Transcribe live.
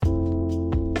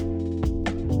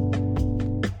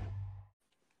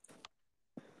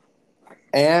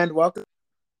And welcome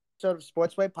to the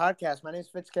Sportsway Podcast. My name is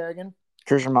Fitz Kerrigan,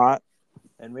 Christian Mott.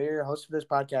 and we're your host for this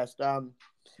podcast.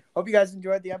 Hope you guys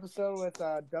enjoyed the episode with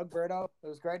Doug Berto. It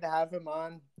was great to have him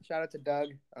on. Shout out to Doug.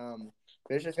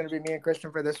 It's just going to be me and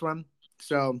Christian for this one.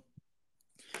 So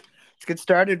let's get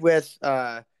started with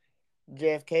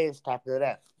JFK's top of the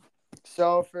day.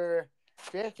 So for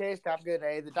JFK's top of the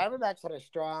day, the Diamondbacks had a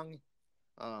strong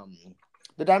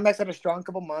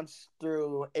couple months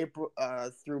through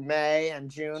May and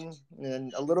June,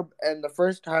 and and the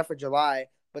first half of July.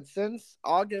 But since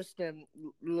August and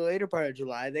the later part of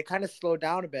July, they kind of slowed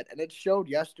down a bit, and it showed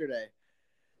yesterday.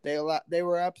 They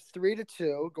were up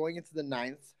 3-2 going into the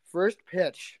ninth. First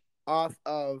pitch of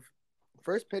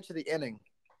the inning,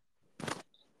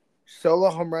 solo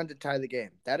home run to tie the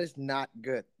game. That is not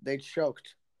good. They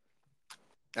choked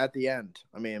at the end.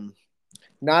 I mean,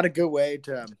 not a good way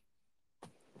to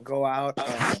go out.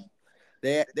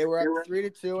 They were up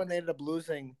 3-2 and they ended up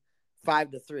losing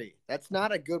 5-3. That's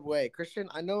not a good way. Christian,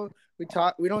 I know we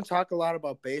don't talk a lot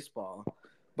about baseball,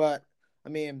 but I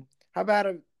mean, how bad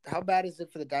is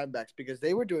it for the Diamondbacks? Because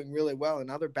they were doing really well and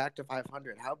now they're back to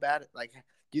 500. How bad?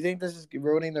 Do you think this is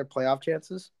ruining their playoff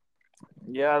chances?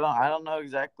 Yeah, I don't know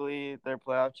exactly their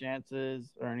playoff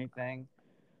chances or anything.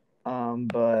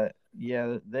 But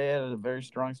yeah, they had a very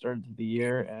strong start to the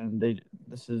year, and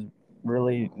this is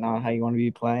really not how you want to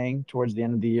be playing towards the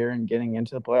end of the year and getting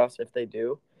into the playoffs if they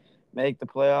do make the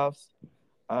playoffs.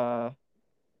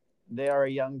 They are a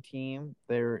young team.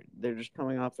 They're just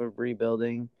coming off of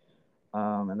rebuilding,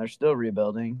 and they're still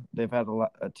rebuilding. They've had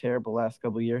a terrible last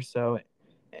couple of years. So,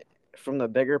 from the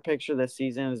bigger picture, this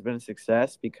season has been a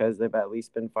success because they've at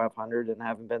least been 500 and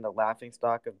haven't been the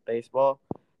laughingstock of baseball.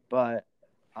 But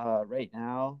right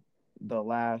now, the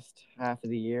last half of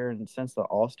the year and since the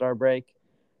All-Star break,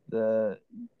 the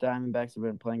Diamondbacks have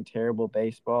been playing terrible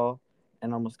baseball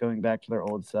and almost going back to their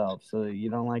old selves. So you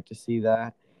don't like to see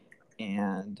that.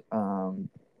 And,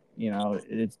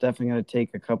 it's definitely going to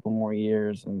take a couple more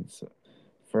years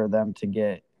for them to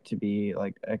get to be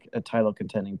like a title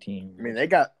contending team. I mean, they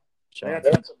got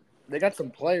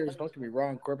some players. Don't get me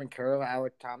wrong. Corbin Carroll,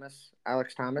 Alex Thomas.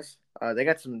 They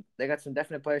got some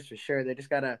definite players for sure. They just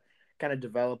gotta kind of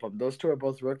develop them. Those two are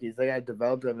both rookies. They gotta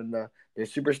develop them, and they're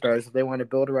superstars. If they want to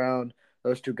build around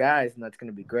those two guys, and that's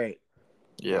gonna be great.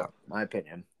 Yeah, my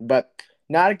opinion. But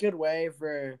not a good way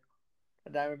for the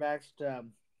Diamondbacks to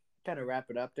kind of wrap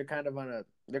it up. They're kind of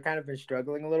been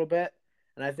struggling a little bit,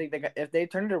 and I think if they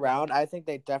turn it around, I think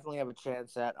they definitely have a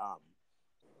chance at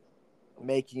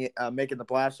making the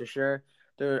playoffs for sure.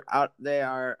 They're out. They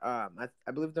are. I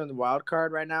believe they're in the wild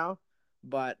card right now,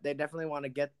 but they definitely want to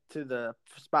get to the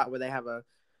spot where they have a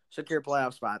secure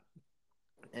playoff spot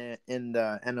in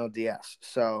the NLDS.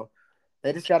 So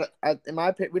they just gotta. In my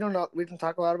opinion, we don't know. We can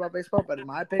talk a lot about baseball, but in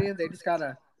my opinion, they just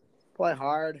gotta play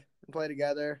hard and play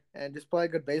together and just play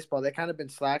good baseball. They kind of been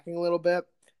slacking a little bit.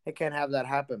 They can't have that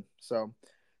happen. So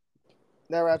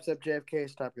that wraps up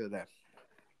JFK's top of the day.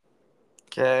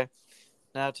 Okay.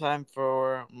 Now time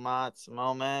for Mott's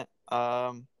moment.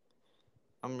 I'm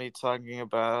gonna be talking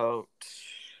about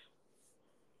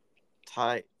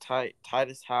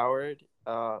Titus Howard,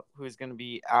 who's gonna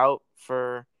be out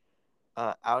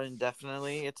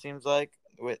indefinitely. It seems like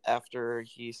after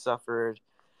he suffered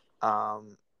a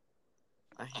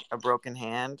broken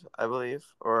hand, I believe,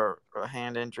 or a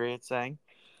hand injury. It's saying.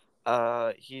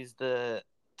 He's the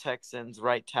Texans'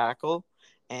 right tackle,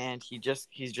 and he's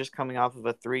just coming off of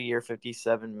a 3-year,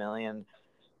 $56 million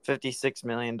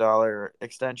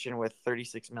extension with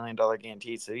 $36 million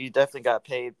guarantee. So he definitely got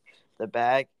paid the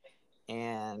bag,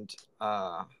 and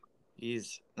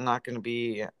he's not going to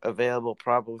be available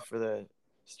probably for the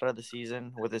start of the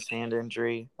season with his hand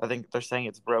injury. I think they're saying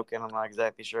it's broken. I'm not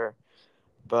exactly sure,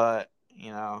 but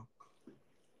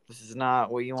this is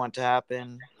not what you want to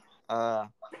happen.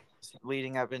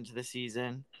 Leading up into the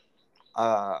season,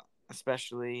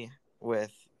 especially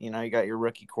with you got your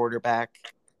rookie quarterback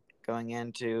going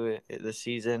into the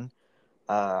season.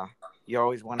 You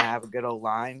always want to have a good old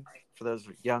line for those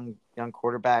young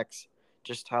quarterbacks.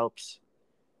 Just helps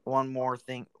one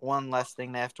less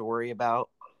thing they have to worry about.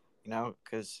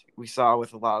 Because we saw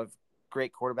with a lot of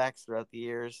great quarterbacks throughout the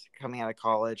years coming out of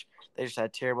college, they just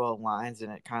had terrible lines,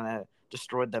 and it kind of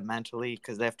destroyed them mentally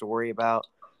because they have to worry about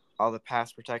all the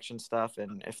pass protection stuff,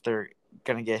 and if they're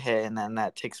going to get hit, and then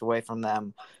that takes away from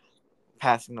them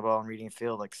passing the ball and reading the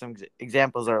field. Like some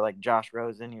examples are like Josh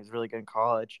Rosen. He was really good in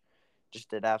college, just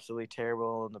did absolutely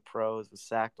terrible in the pros, was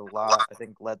sacked a lot. I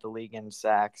think led the league in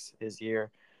sacks his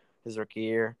rookie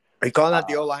year. Are you calling that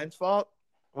the O-line's fault?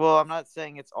 Well, I'm not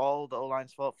saying it's all the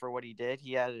O-line's fault for what he did.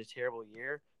 He had a terrible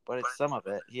year, but it's some of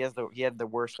it. He had the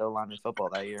worst O line in football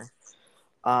that year.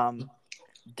 Um,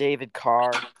 David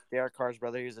Carr, Derek Carr's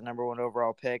brother, he was the number one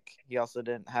overall pick. He also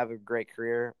didn't have a great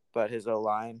career, but his O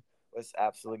line was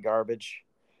absolutely garbage.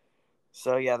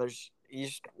 So yeah, you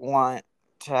just want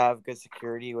to have good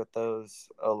security with those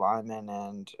O linemen,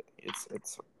 and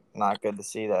it's not good to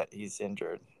see that he's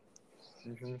injured.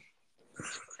 Mm-hmm.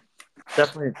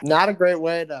 Definitely not a great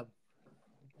way to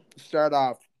start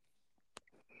off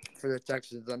for the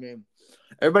Texans. I mean,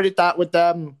 everybody thought with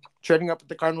them trading up with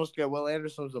the Cardinals to get Will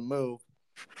Anderson was a move,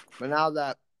 but now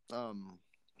that um,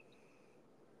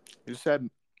 you said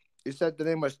the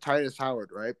name was Titus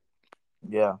Howard, right?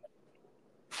 Yeah,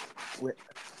 With,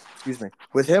 excuse me.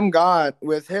 With him gone,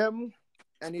 with him,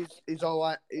 and he's all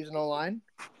line. He's an O line.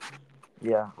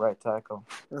 yeah, right tackle.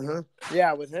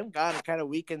 Yeah, with him gone, it kind of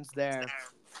weakens their.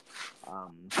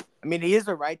 I mean, he is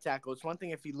a right tackle. It's one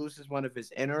thing if he loses one of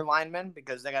his inner linemen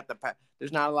because they got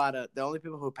there's not a lot of the only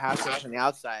people who pass rush on the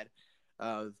outside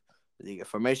of the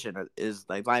formation is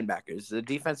like linebackers. The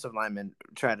defensive linemen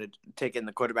try to take in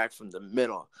the quarterback from the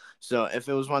middle. So if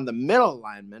it was one of the middle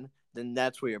linemen, then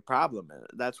that's where your problem is.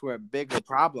 That's where a bigger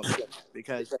problem is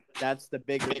because that's the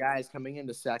bigger guys coming in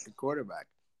to sack the quarterback.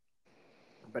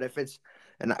 But if it's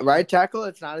a right tackle,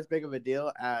 it's not as big of a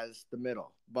deal as the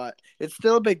middle. But it's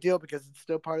still a big deal because it's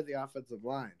still part of the offensive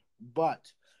line. But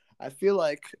I feel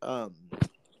like, I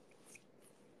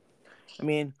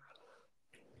mean,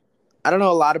 I don't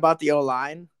know a lot about the O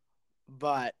line,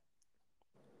 but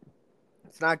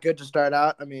it's not good to start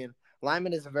out. I mean,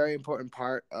 lineman is a very important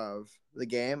part of the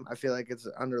game. I feel like it's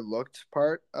an underlooked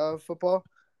part of football.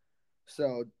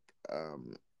 So,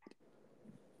 um,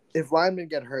 if linemen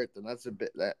get hurt, then that's a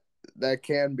bit that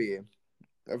can be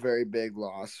a very big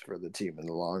loss for the team in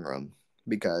the long run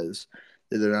because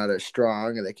they're not as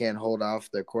strong and they can't hold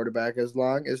off their quarterback as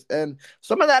long as. And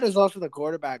some of that is also the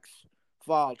quarterback's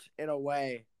fault in a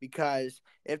way because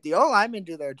if the O linemen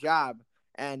do their job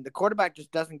and the quarterback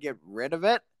just doesn't get rid of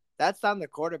it, that's on the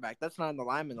quarterback. That's not on the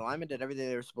lineman. The lineman did everything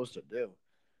they were supposed to do.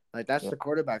 Like that's Yeah. the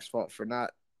quarterback's fault for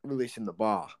not releasing the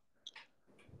ball.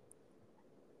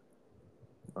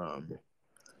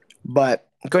 But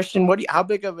Christian, how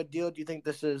big of a deal do you think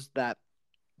this is that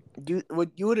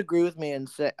would agree with me and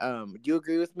say do you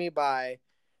agree with me by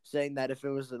saying that if it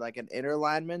was like an inner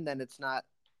lineman then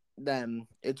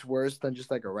it's worse than just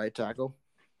like a right tackle?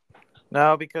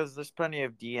 No, because there's plenty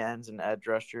of DNs and edge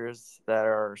rushers that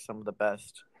are some of the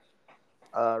best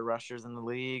rushers in the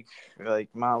league. Like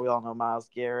we all know Myles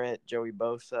Garrett, Joey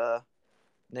Bosa,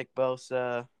 Nick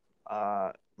Bosa,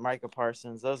 Micah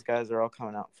Parsons. Those guys are all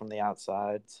coming out from the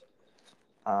outsides,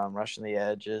 rushing the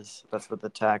edges. That's what the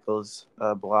tackles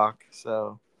block.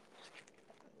 So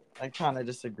I kind of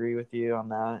disagree with you on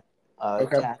that.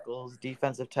 Okay. Tackles,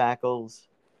 defensive tackles,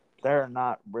 they're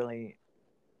not really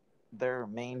their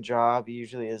main job.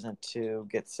 Usually isn't to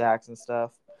get sacks and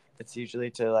stuff. It's usually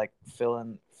to like fill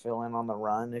in on the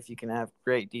run. If you can have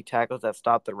great D tackles that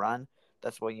stop the run,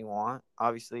 that's what you want.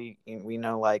 Obviously, we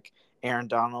know like Aaron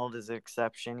Donald is an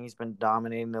exception. He's been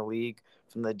dominating the league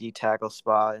from the D tackle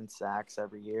spot in sacks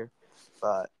every year.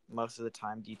 But most of the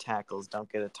time, D tackles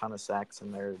don't get a ton of sacks,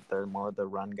 and they're more the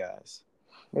run guys.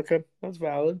 Okay, that's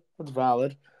valid. That's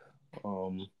valid.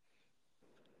 Um,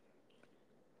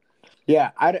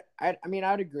 yeah, I mean,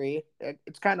 I'd agree.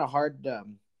 It's kind of hard.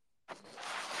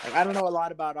 Like, I don't know a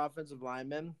lot about offensive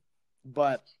linemen,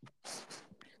 but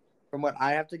from what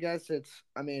I have to guess,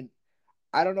 I mean,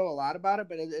 I don't know a lot about it,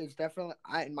 but it's definitely.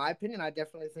 In my opinion, I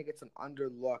definitely think it's an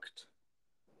underlooked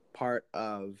part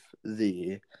of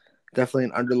the. Definitely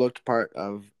an underlooked part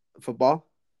of football.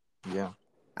 Yeah.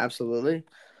 Absolutely.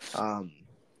 Um,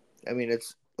 I mean,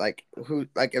 it's like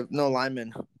if no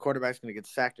lineman, quarterback's gonna get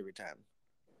sacked every time.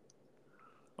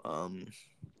 Um,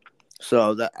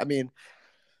 so that I mean,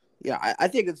 yeah, I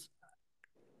think it's.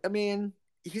 I mean,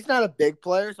 he's not a big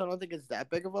player, so I don't think it's that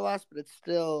big of a loss, but it's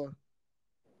still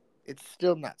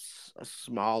not a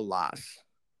small loss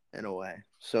in a way.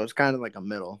 So it's kind of like a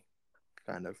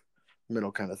kind of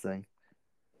middle kind of thing.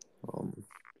 Um,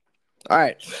 all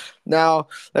right, now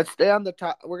let's stay on the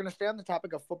top. We're gonna stay on the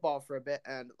topic of football for a bit,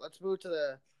 and let's move to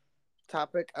the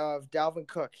topic of Dalvin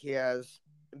Cook. He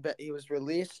was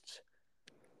released.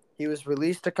 He was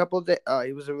released a couple of days.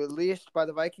 He was released by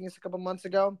the Vikings a couple months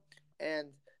ago, and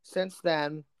since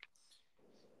then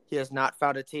he has not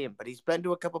found a team. But he's been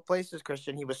to a couple places.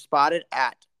 Christian. He was spotted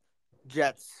at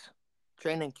Jets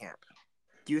training camp.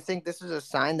 Do you think this is a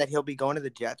sign that he'll be going to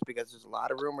the Jets? Because there's a lot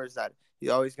of rumors that he's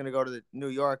always going to go to New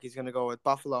York. He's going to go with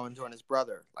Buffalo and join his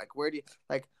brother. Like,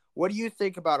 what do you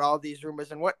think about all these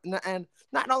rumors? And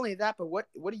not only that, but what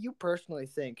do you personally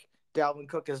think Dalvin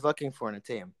Cook is looking for in a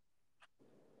team.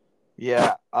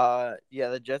 Yeah,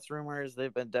 the Jets rumors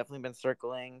they've been definitely been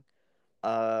circling,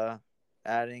 uh,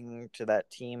 adding to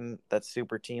that team, that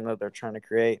super team that they're trying to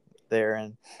create there,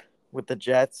 and with the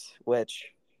Jets, which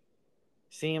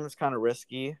seems kind of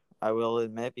risky, I will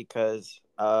admit, because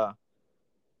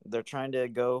they're trying to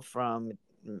go from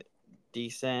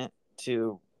decent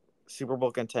to Super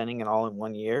Bowl contending and all in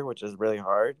 1 year, which is really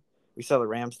hard. We saw the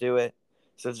Rams do it,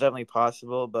 so it's definitely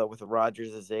possible. But with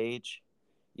Rodgers' age,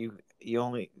 they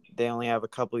only have a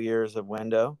couple years of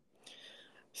window,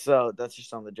 so that's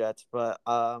just on the Jets. But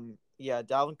yeah,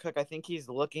 Dalvin Cook, I think he's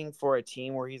looking for a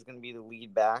team where he's going to be the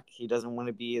lead back. He doesn't want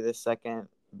to be the second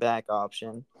back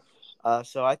option.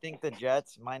 So I think the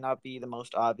Jets might not be the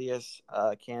most obvious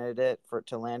candidate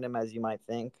to land him as you might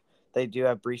think. They do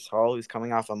have Breece Hall, who's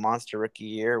coming off a monster rookie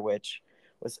year, which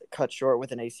was cut short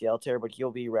with an ACL tear, but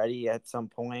he'll be ready at some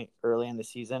point early in the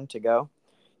season to go.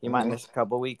 He might miss a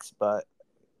couple weeks, but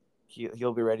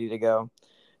he'll be ready to go.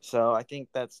 So I think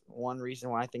that's one reason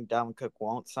why I think Dalvin Cook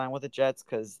won't sign with the Jets,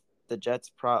 because the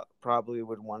Jets probably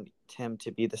would want him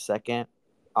to be the second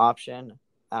option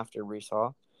after Breece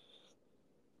Hall.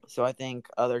 So I think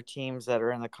other teams that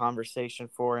are in the conversation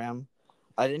for him.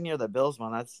 I didn't hear the Bills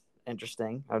one. That's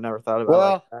interesting. I've never thought about it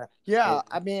like that. Yeah.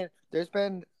 I mean, there's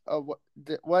been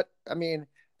what I mean.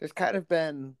 There's kind of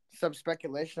been some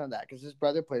speculation on that because his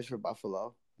brother plays for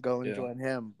Buffalo. Go and join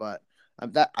him, but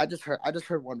I just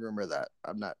heard one rumor that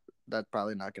that's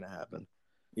probably not going to happen.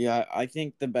 Yeah, I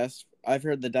think the best. I've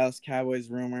heard the Dallas Cowboys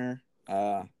rumor.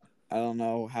 I don't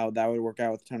know how that would work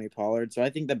out with Tony Pollard. So I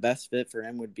think the best fit for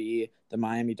him would be the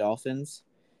Miami Dolphins.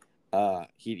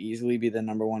 He'd easily be the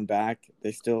number one back.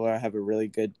 They still have a really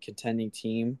good contending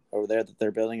team over there that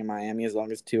they're building in Miami as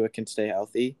long as Tua can stay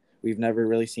healthy. We've never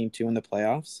really seen Tua in the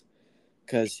playoffs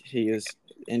because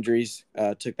injuries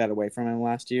took that away from him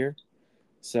last year.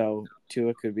 So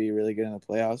Tua could be really good in the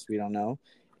playoffs. We don't know.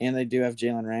 And they do have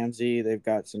Jalen Ramsey. They've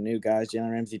got some new guys.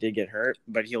 Jalen Ramsey did get hurt,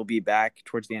 but he'll be back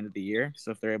towards the end of the year. So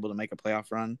if they're able to make a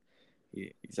playoff run,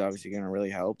 he's obviously going to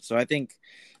really help. So I think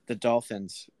the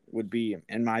Dolphins would be,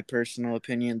 in my personal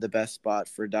opinion, the best spot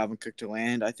for Dalvin Cook to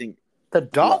land. I think the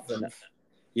Dolphins.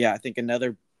 Yeah, I think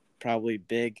another probably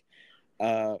big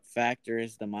factor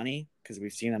is the money, because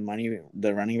we've seen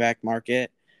the running back market,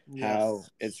 how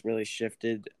it's really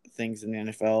shifted things in the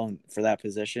NFL for that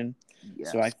position.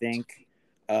 Yes. So I think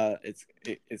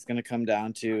it's going to come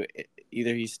down to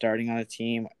either he's starting on a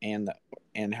team and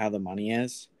how the money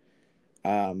is.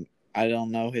 I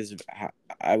don't know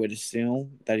I would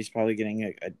assume that he's probably getting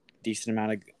a decent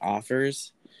amount of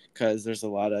offers because there's a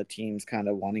lot of teams kind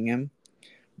of wanting him.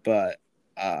 But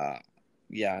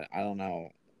yeah, I don't know.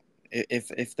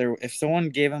 If someone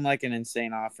gave him like an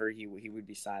insane offer, he would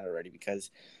be signed already,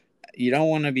 because you don't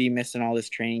want to be missing all this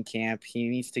training camp. He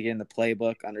needs to get in the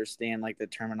playbook, understand like the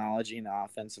terminology and the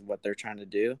offense of what they're trying to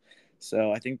do.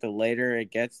 So I think the later it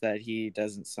gets that he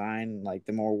doesn't sign, like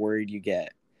the more worried you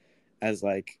get. As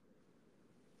like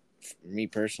me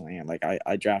personally, I'm like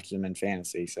I drafted him in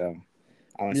fantasy, so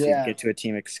I want to see him get to a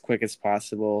team as quick as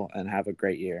possible and have a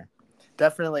great year.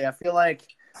 Definitely, I feel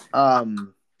like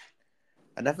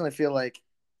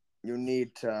you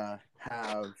need to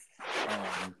have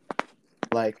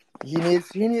like he needs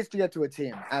to get to a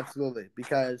team, absolutely,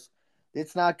 because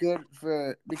it's not good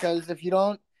because if you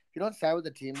don't sign with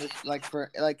a team, this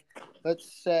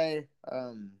let's say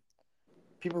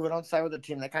people who don't sign with a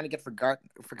team, they kind of get forgotten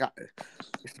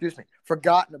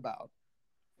about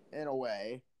in a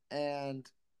way,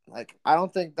 and like I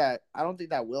don't think that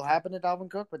will happen to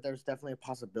Dalvin Cook, but there's definitely a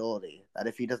possibility that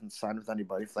if he doesn't sign with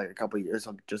anybody for like a couple of years,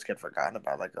 he'll just get forgotten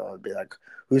about. Like, oh, it'd be like,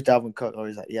 who's Dalvin Cook? Oh,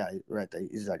 he's like, yeah, right.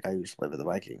 He's that guy who used to play with the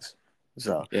Vikings.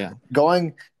 So yeah,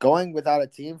 going without a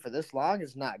team for this long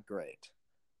is not great.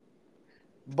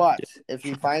 But if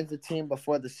he finds a team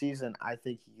before the season, I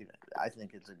think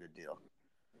it's a good deal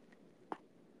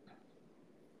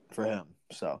for him.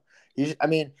 So you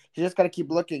just got to keep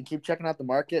looking, keep checking out the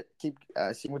market, keep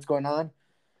seeing what's going on,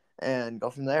 and go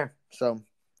from there. So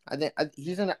I think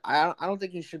he's in. I don't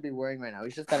think he should be worrying right now.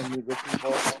 He's just got to meet with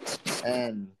people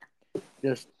and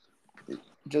just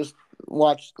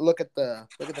look at the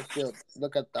field,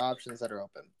 look at the options that are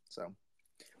open. So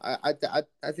I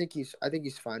think he's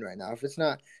fine right now. If it's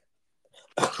not,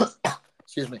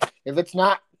 excuse me, if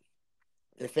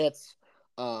it's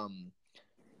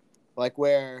like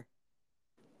where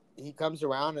he comes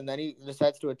around and then he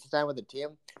decides to sign with a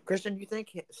team. Christian, do you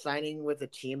think signing with a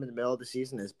team in the middle of the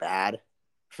season is bad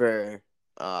for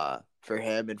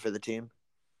him and for the team?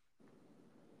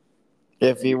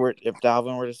 If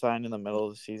Dalvin were to sign in the middle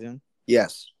of the season?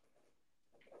 Yes.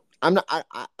 I'm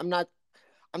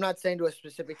I'm not saying to a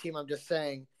specific team. I'm just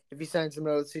saying if he signs in the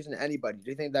middle of the season to anybody,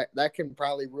 do you think that can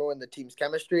probably ruin the team's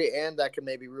chemistry and that can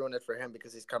maybe ruin it for him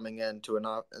because he's coming into and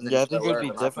then Yeah, I he's going think to it would learn be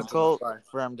an offense on the difficult fly?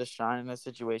 for him to shine in a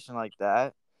situation like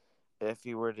that. If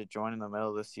he were to join in the middle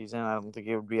of the season, I don't think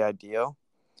it would be ideal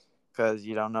because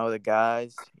you don't know the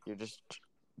guys. You're just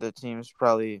the team's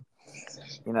probably,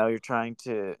 you're trying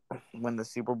to win the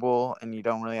Super Bowl and you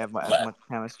don't really have as much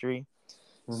chemistry.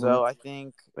 Mm-hmm. So I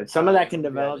think, But some of that it can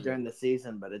wouldn't be develop ideal. during the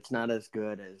season, but it's not as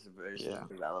good as versus Yeah,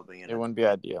 developing it wouldn't be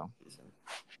ideal.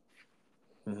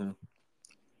 Mm-hmm.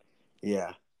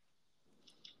 Yeah.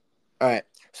 All right.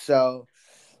 So,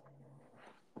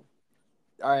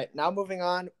 all right. Now moving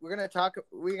on, we're gonna talk.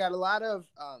 We got a lot of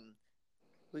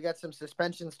we got some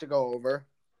suspensions to go over,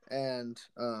 and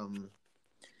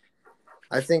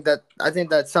I think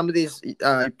that some of these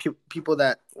people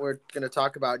that we're gonna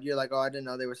talk about, you're like, oh, I didn't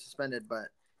know they were suspended, but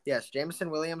yes,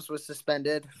 Jameson Williams was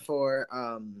suspended for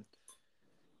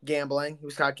gambling. He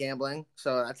was caught gambling,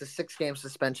 so that's a 6-game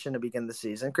suspension to begin the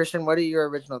season. Christian, what are your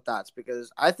original thoughts?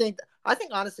 Because I think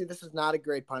honestly, this is not a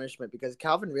great punishment because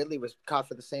Calvin Ridley was caught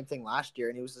for the same thing last year,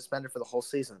 and he was suspended for the whole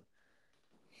season.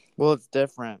 Well, it's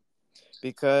different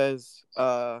because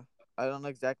I don't know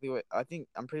exactly what I think.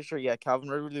 I'm pretty sure. Yeah, Calvin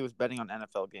Ridley was betting on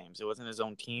NFL games. It wasn't his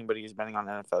own team, but he was betting on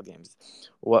NFL games.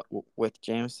 What with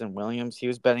Jameson Williams, he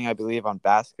was betting, I believe, on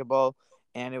basketball,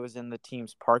 and it was in the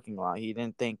team's parking lot. He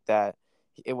didn't think that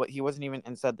he wasn't even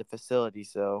inside the facility,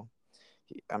 so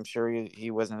I'm sure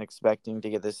he wasn't expecting to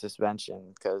get this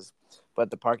suspension but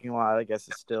the parking lot, I guess,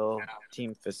 is still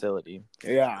team facility.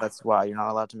 Yeah. That's why you're not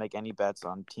allowed to make any bets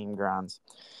on team grounds.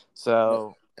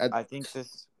 So I think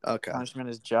this Okay. punishment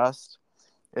is just.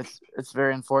 It's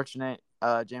very unfortunate.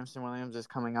 Jameson Williams is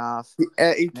coming off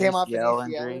He came off an ACL ACL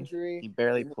injury. injury. He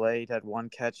barely played. Had one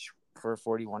catch for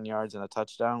 41 yards and a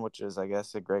touchdown, which is, I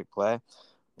guess, a great play.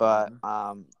 But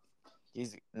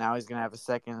he's gonna have a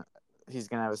second. He's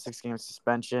gonna have a 6-game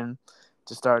suspension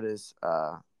to start his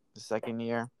second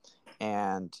year,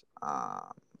 and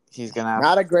he's gonna have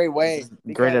Not a great way.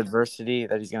 great adversity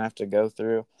that he's gonna have to go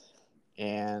through,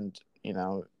 and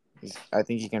I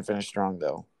think he can finish strong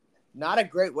though. Not a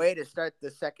great way to start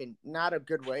the second. Not a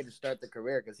good way to start the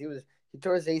career because he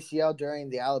tore his ACL during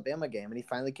the Alabama game and he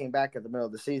finally came back at the middle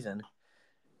of the season.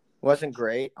 Wasn't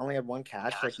great. Only had one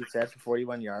catch, like you said, for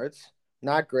 41 yards.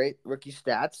 Not great rookie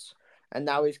stats. And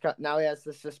now he has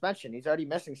the suspension. He's already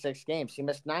missing 6 games. He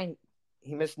missed 9.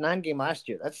 He missed 9 games last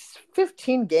year. That's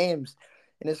 15 games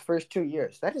in his first 2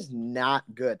 years. That is not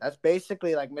good. That's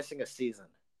basically like missing a season.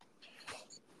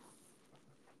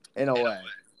 In a way.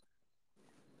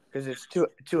 Because it's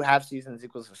two half seasons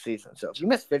equals a season. So if you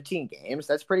miss 15 games,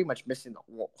 that's pretty much missing the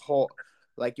whole.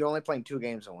 Like you're only playing 2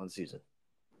 games in one season.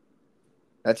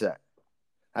 That's it.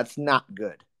 That's not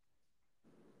good.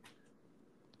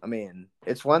 I mean,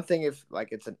 it's one thing if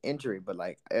like it's an injury, but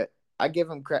like I give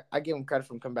him credit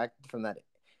from coming back from that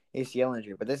ACL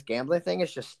injury. But this gambling thing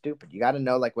is just stupid. You got to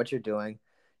know like what you're doing.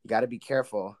 You got to be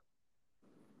careful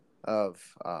of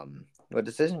what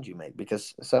decisions you make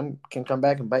because some can come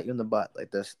back and bite you in the butt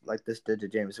like this did to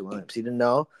Jameson Williams. He didn't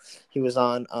know he was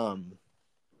on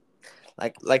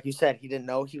like you said, he didn't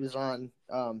know he was on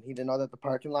he didn't know that the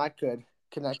parking lot could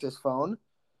connect his phone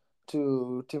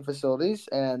to team facilities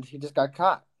and he just got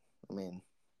caught. I mean,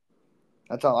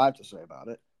 that's all I have to say about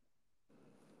it.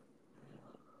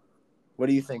 What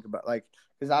do you think about like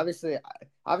because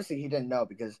obviously he didn't know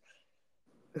because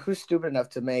who's stupid enough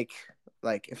to make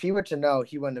like if he were to know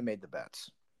he wouldn't have made the bets,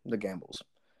 the gambles.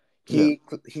 He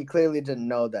clearly didn't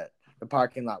know that the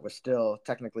parking lot was still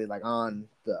technically like on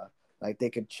the like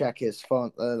they could check his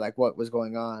phone like what was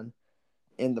going on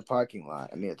in the parking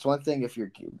lot. I mean, it's one thing if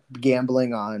you're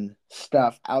gambling on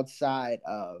stuff outside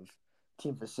of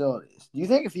team facilities. Do you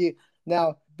think if you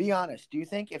now be honest, do you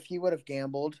think if he would have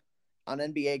gambled on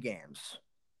NBA games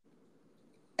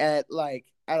at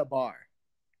a bar,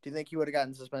 do you think he would have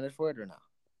gotten suspended for it or no?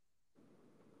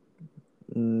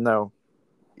 No.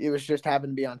 It was just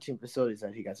happened to be on team facilities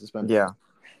that he got suspended. Yeah. For.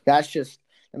 That's just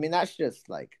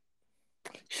like,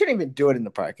 shouldn't even do it in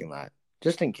the parking lot,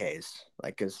 just in case.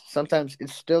 Like, because sometimes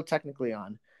it's still technically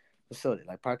on facility,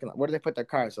 like parking lot. Where do they put their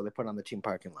cars? So they put it on the team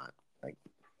parking lot. Like,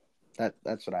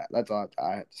 that's all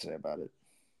I have to say about it.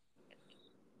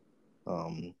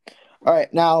 All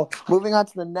right, now moving on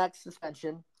to the next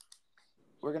suspension.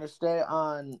 We're gonna stay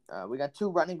on. We got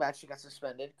 2 running backs who got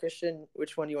suspended. Christian,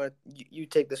 which one you want? You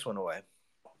take this one away.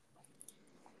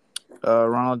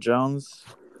 Ronald Jones,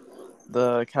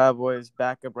 the Cowboys'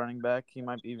 backup running back. He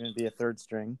might even be a third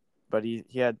string, but he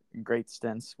had great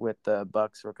stints with the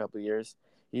Bucs for a couple of years.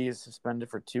 He is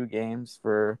suspended for 2 games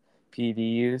for PED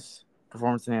use,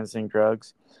 performance enhancing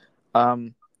drugs. I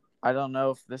don't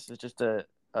know if this is just a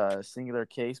singular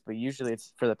case, but usually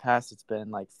it's for the past. It's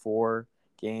been like 4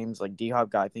 games. Like D Hop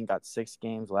got 6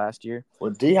 games last year.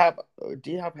 Well, D-Hop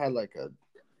had like a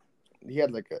he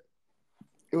had like a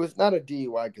it was not a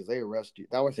DUI because they arrested you.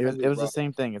 That was It Henry was the Ruggs.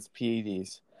 same thing. It's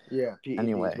PEDs. Yeah, PEDs.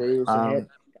 Anyway, Where he was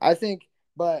I think,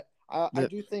 but I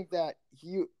do think that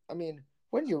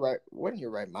when your right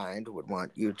mind would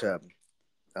want you to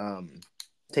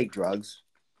take drugs,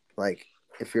 like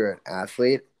if you're an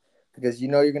athlete, because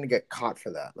you're gonna get caught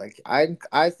for that. Like I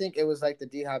think it was like the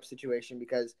D-Hop situation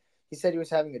because he said he was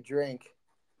having a drink,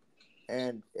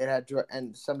 and it had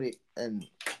and somebody and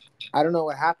I don't know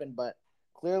what happened, but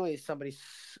clearly somebody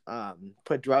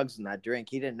put drugs in that drink.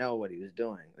 He didn't know what he was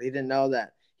doing. He didn't know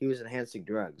that he was enhancing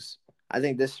drugs. I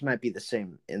think this might be the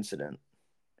same incident.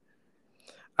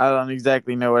 I don't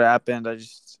exactly know what happened. I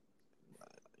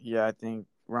think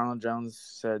Ronald Jones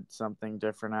said something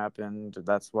different happened.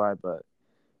 That's why, but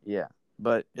yeah.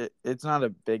 But it's not a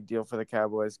big deal for the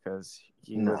Cowboys because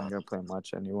he wasn't going to play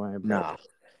much anyway. But... No.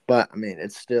 But,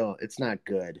 it's not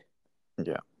good.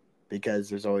 Yeah. Because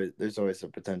there's always a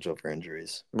potential for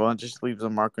injuries. Well, it just leaves a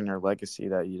mark on your legacy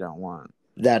that you don't want.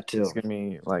 That too. It's going to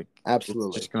be absolutely.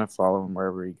 It's just going to follow him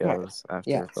wherever he goes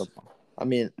after football.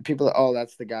 People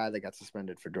that's the guy that got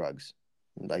suspended for drugs.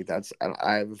 Like I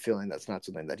have a feeling that's not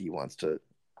something that he wants to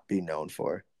be known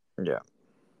for. Yeah.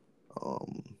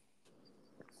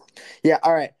 Yeah,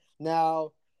 all right.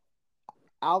 Now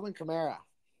Alvin Kamara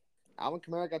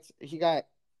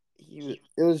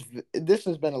this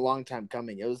has been a long time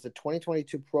coming. It was the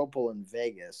 2022 Pro Bowl in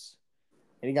Vegas,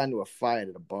 and he got into a fight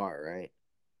at a bar, right?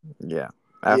 Yeah,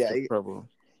 after Pro Bowl.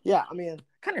 Yeah,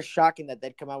 kind of shocking that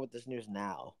they'd come out with this news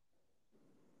now.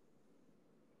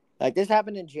 Like, this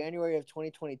happened in January of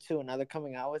 2022, and now they're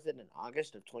coming out with it in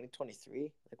August of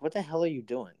 2023. Like, what the hell are you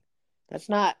doing? That's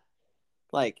not,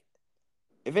 like,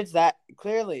 if it's that,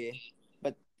 clearly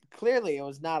it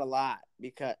was not a lot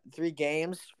because 3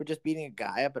 games for just beating a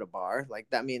guy up at a bar. Like,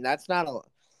 that's not a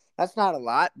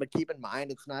lot, but keep in mind,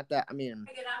 it's not that,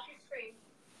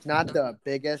 it's not the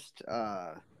biggest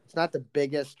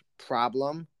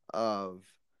problem of,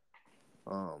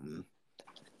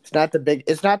 it's not the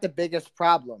biggest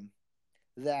problem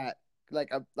that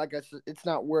it's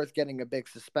not worth getting a big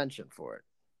suspension for it.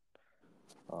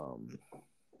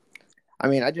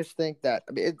 I just think that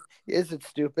is it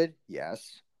stupid?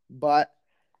 Yes, but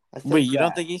wait, you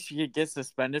don't think he should get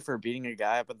suspended for beating a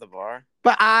guy up at the bar?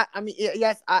 But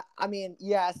yes,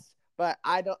 yes, but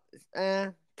I don't.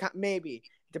 Maybe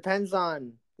depends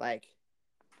on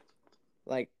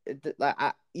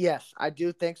yes, I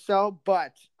do think so,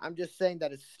 but I'm just saying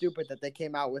that it's stupid that they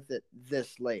came out with it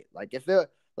this late. Like, if it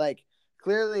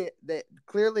clearly the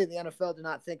NFL did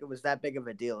not think it was that big of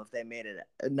a deal if they made it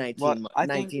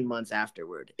 19 months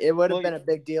afterward. It would have been a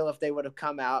big deal if they would have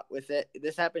come out with it.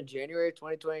 This happened January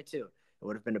 2022. It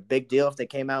would have been a big deal if they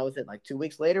came out with it 2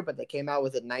 weeks later, but they came out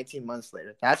with it 19 months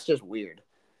later. That's just weird.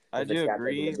 I do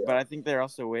agree, but I think they're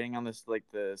also waiting on this,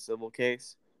 the civil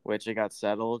case, which it got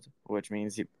settled, which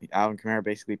means Alvin Kamara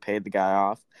basically paid the guy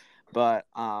off. But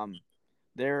I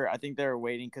think they were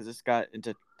waiting because this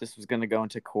was going to go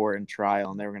into court and trial,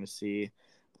 and they were going to see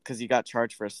because he got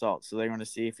charged for assault, so they were going to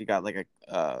see if he got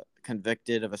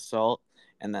convicted of assault,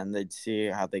 and then they'd see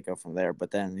how they go from there.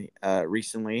 But then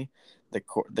recently,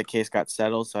 the case got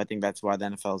settled, so I think that's why the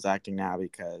NFL is acting now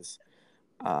because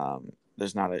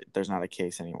there's not a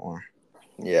case anymore.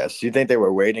 Yes, you think they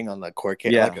were waiting on the court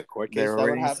case? Yeah, a court case. They were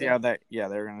waiting to see how that. Yeah,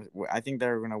 they were gonna. I think they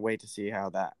were gonna wait to see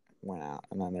how that went out,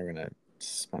 and then they're gonna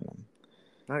suspend them.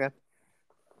 Okay.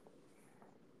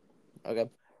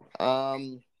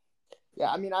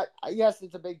 Yeah, yes,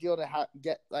 it's a big deal to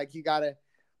get you gotta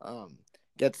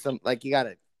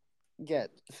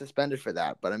get suspended for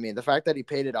that. But the fact that he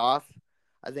paid it off,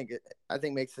 I think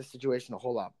makes the situation a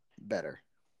whole lot better.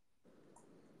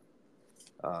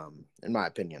 In my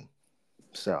opinion.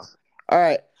 So, all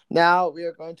right, now we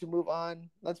are going to move on.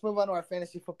 Let's move on to our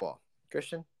fantasy football.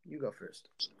 Christian, you go first.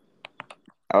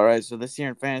 All right, so this year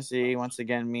in fantasy, once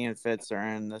again, me and Fitz are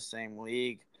in the same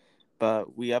league,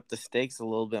 but we up the stakes a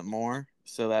little bit more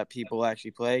so that people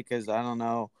actually play. Because I don't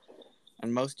know,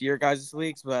 in most of your guys'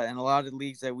 leagues, but in a lot of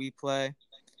leagues that we play,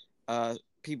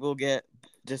 people get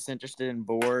disinterested and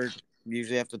bored.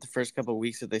 Usually after the first couple of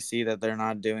weeks, if they see that they're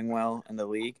not doing well in the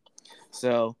league.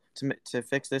 So to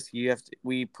fix this,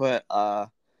 we put a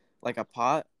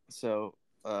pot. So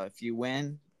if you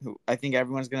win, I think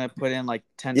everyone's gonna put in $10.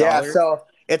 Yeah, so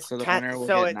it's so the 10. winner will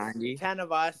So get it's 90. 10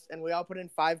 of us, and we all put in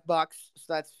 $5. So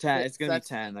that's 10. It's gonna be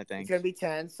 10, I think. It's gonna be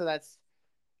 10. So that's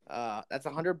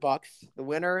 $100. The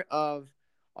winner of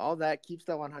all that keeps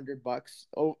the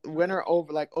 $100. Winner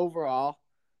over like overall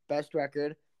best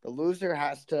record. The loser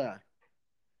has to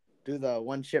do the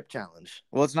one chip challenge.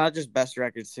 Well, it's not just best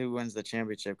records who wins the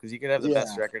championship because you could have the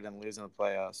best record and lose in the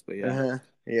playoffs. But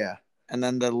yeah. And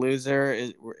then the loser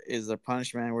is the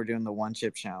punishment. We're doing the one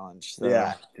chip challenge. So,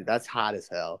 yeah, dude, that's hot as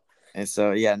hell. And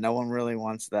so no one really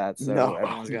wants that. So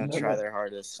everyone's gonna try their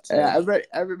hardest. Yeah,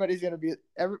 everybody's gonna be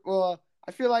Well,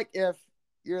 I feel like if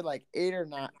you're like 8 or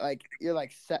 9, like you're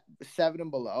like 7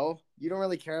 and below, you don't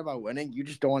really care about winning. You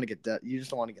just don't want to get you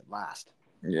just don't want to get last.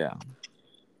 Yeah.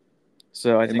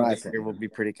 So I think this year will be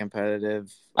pretty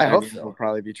competitive. I hope so. We'll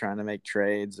probably be trying to make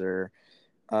trades or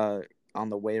on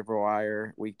the waiver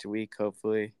wire week to week,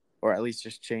 hopefully, or at least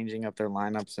just changing up their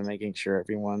lineups and making sure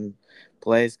everyone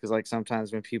plays. Because like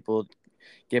sometimes when people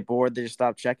get bored, they just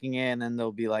stop checking in, and then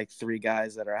there'll be like 3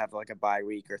 guys that have like a bye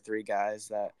week or 3 guys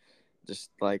that just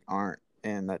like aren't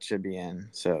in that should be in.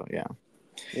 So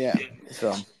yeah.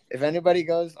 So if anybody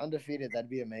goes undefeated, that'd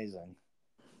be amazing.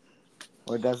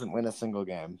 Or doesn't win a single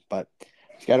game, but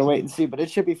just gotta wait and see. But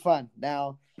it should be fun.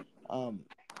 Now,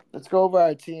 let's go over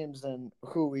our teams and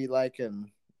who we like and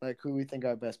like who we think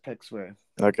our best picks were.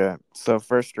 Okay, so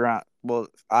first round. Well,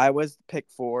 I was pick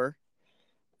 4.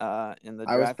 In the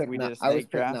draft, we did a snake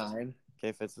draft. 9.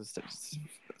 Okay, Fitz was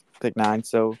pick 9.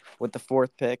 So with the 4th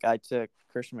pick, I took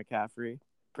Christian McCaffrey.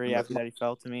 Pretty happy that he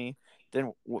fell to me.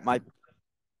 My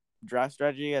draft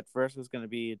strategy at first was going to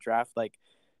be draft like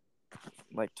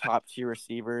top tier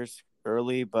receivers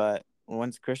early, but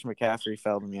once Christian McCaffrey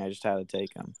fell to me, I just had to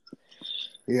take him.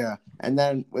 Yeah, and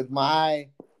then with my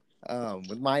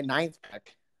 9th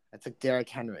pick, I took Derrick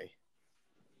Henry.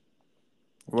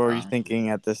 What were you thinking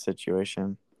at this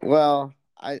situation? Well,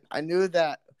 I knew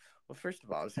that. Well, first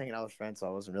of all, I was hanging out with friends, so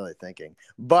I wasn't really thinking.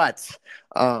 But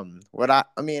I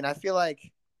feel like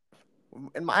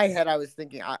in my head, I was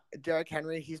thinking Derrick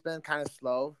Henry. He's been kind of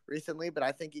slow recently, but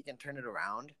I think he can turn it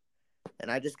around.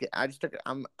 And I'm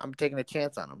taking a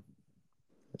chance on him.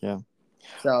 Yeah.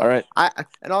 So all right.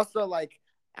 And also like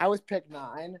I was picked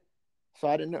 9, so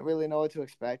I didn't really know what to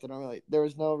expect. There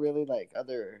was no really like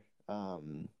other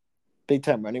big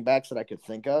time running backs that I could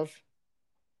think of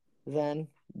then.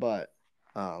 But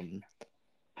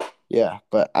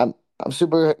but I'm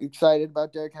super excited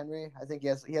about Derrick Henry. I think he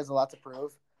has a lot to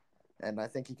prove, and I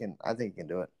think he can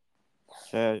do it.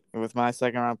 Okay, with my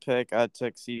second round pick, I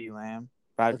took CeeDee Lamb,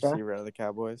 wide receiver of the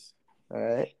Cowboys. All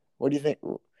right. What do you think?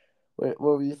 What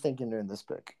were you thinking during this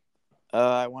pick?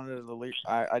 I wanted to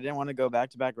I didn't want to go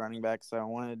back-to-back running backs, so I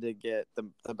wanted to get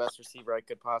the best receiver I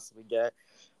could possibly get.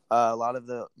 A lot of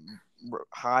the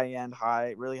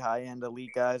really high-end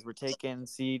elite guys were taken.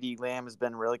 CeeDee Lamb has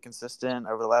been really consistent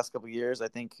over the last couple of years. I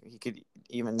think he could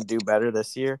even do better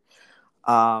this year.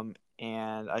 And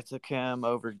I took him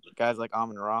over guys like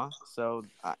Amon-Ra. So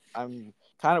I'm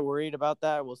kind of worried about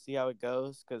that. We'll see how it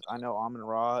goes because I know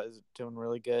Amon-Ra is doing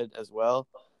really good as well.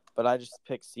 But I just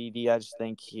picked CD. I just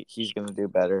think he's going to do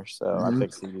better. So I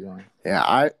picked CD going.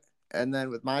 Yeah, and then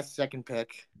with my second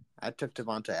pick, I took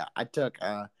Devontae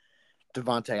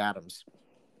Adams.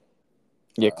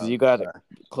 Yeah, because you got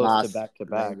close to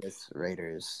back-to-back.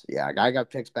 Raiders. Yeah, I got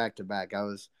picks back-to-back. I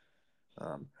was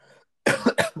I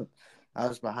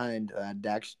was behind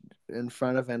Dax, in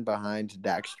front of and behind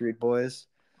Dax Street Boys.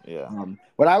 Yeah.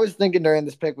 What I was thinking during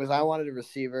this pick was I wanted a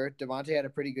receiver. Devontae had a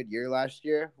pretty good year last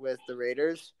year with the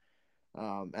Raiders.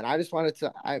 And I just wanted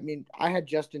to – I had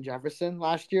Justin Jefferson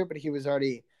last year, but he was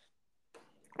already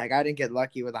 – like, I didn't get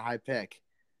lucky with a high pick.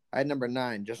 I had number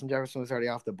 9. Justin Jefferson was already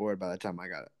off the board by the time I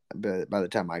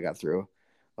got through.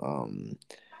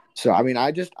 So, I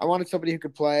wanted somebody who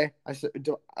could play.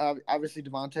 Obviously,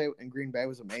 Devontae in Green Bay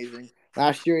was amazing.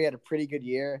 Last year, he had a pretty good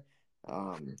year.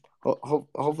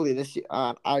 Hopefully this year,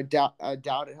 I doubt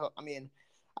it.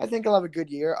 I think he'll have a good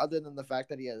year, other than the fact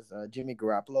that he has Jimmy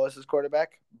Garoppolo as his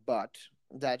quarterback. But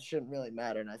that shouldn't really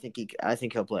matter, and I think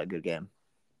he'll play a good game.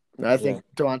 And I think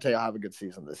Devontae will have a good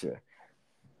season this year.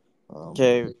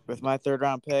 Okay, with my third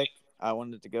round pick, I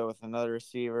wanted to go with another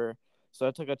receiver. So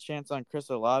I took a chance on Chris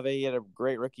Olave. He had a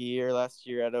great rookie year last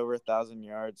year, had over 1,000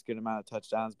 yards, good amount of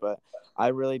touchdowns. But I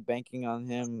really banking on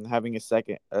him having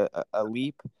a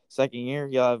leap second year.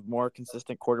 He'll have more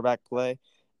consistent quarterback play.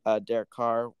 Derek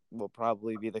Carr will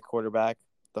probably be the quarterback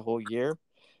the whole year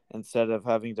instead of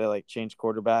having to change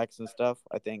quarterbacks and stuff.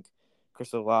 I think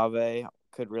Chris Olave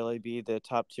could really be the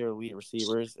top tier elite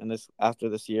receivers after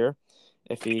this year.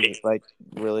 If he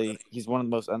he's one of the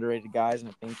most underrated guys, and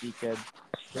I think he could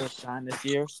really shine this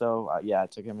year. So I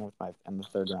took him in the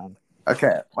third round.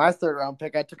 Okay, my third round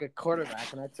pick, I took a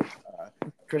quarterback, and I took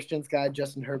Christian's guy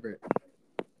Justin Herbert.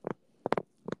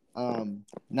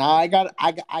 Now I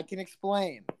can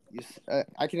explain.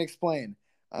 I can explain.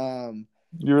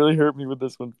 You really hurt me with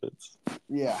this one, Fitz.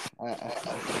 Yeah,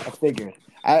 I figured.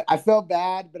 I felt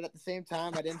bad, but at the same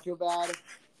time, I didn't feel bad.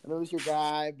 I know he's your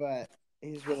guy, but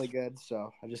he's really good,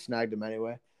 so I just snagged him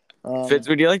anyway. Fitz,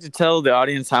 would you like to tell the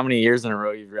audience how many years in a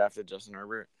row you've drafted Justin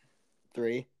Herbert?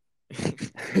 3.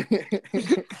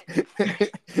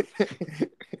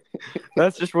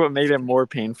 That's just what made it more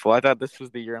painful. I thought this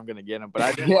was the year I'm going to get him, but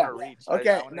I didn't want to reach. Okay,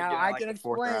 I wanted to now get him I like can the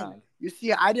fourth explain. round. You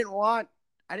see, I didn't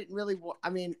really want. I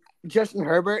mean, Justin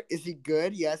Herbert, is he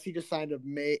good? Yes, he just signed a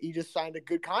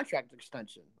good contract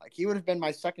extension. Like, he would have been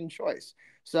my second choice.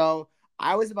 So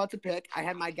I was about to pick. I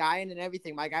had my guy in and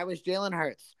everything. My guy was Jalen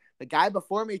Hurts. The guy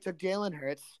before me took Jalen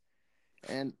Hurts,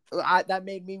 and that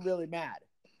made me really mad.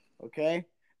 Okay.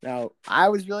 Now, I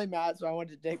was really mad, so I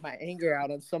wanted to take my anger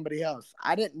out on somebody else.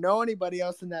 I didn't know anybody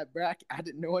else in that bracket. I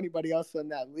didn't know anybody else in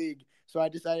that league, so I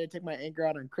decided to take my anger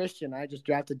out on Christian. I just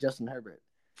drafted Justin Herbert.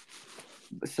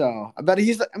 So, but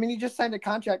he just signed a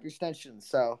contract extension.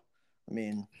 So, I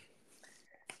mean,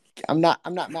 I'm not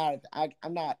mad at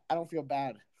that. I don't feel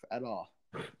bad at all.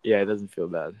 Yeah, it doesn't feel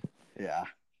bad. Yeah.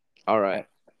 All right.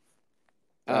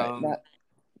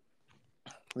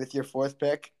 With your fourth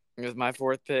pick? It was my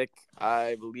fourth pick.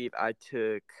 I believe I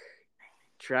took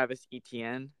Travis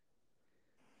Etienne,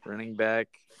 running back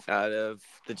out of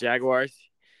the Jaguars.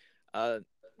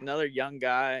 Another young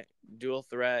guy, dual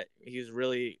threat. He's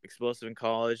really explosive in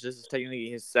college. This is technically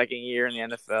his second year in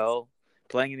the NFL.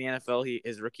 Playing in the NFL,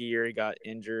 his rookie year, he got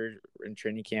injured in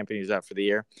training camp and he was out for the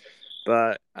year.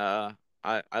 But I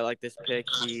like this pick.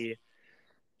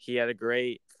 He had a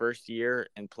great first year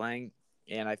in playing,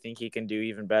 and I think he can do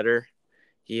even better.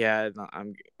 He had,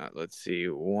 let's see,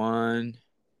 1,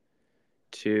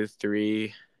 2,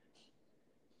 3,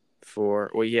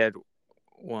 4. Well, he had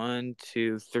 1,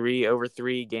 2, 3 over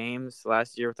 3 games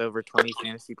last year with over 20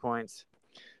 fantasy points.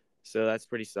 So that's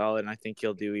pretty solid, and I think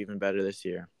he'll do even better this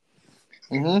year.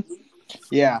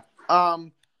 Yeah.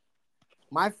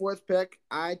 My fourth pick,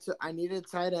 I needed a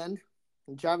tight end,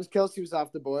 and Travis Kelce was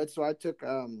off the board, so I took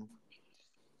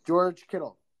George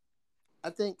Kittle.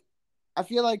 I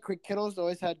feel like Kittle's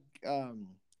always had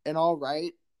an all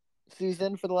right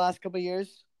season for the last couple of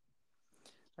years.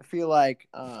 I feel like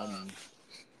I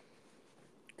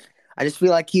just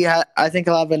feel like I think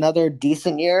he'll have another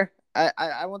decent year.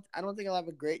 I don't think he'll have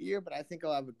a great year, but I think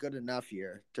he'll have a good enough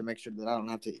year to make sure that I don't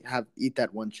have to eat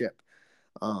that one chip.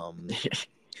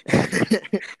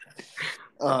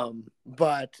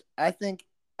 But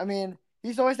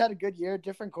he's always had a good year,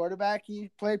 different quarterback. He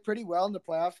played pretty well in the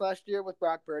playoffs last year with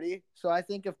Brock Purdy. So I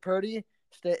think if Purdy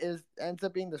ends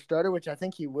up being the starter, which I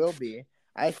think he will be,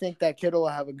 I think that Kittle will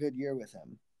have a good year with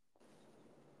him.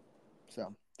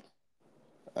 So,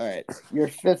 all right, your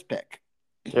fifth pick.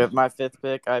 Yeah, with my fifth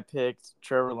pick, I picked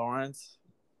Trevor Lawrence.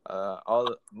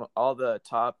 All the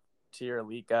top tier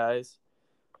elite guys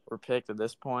were picked at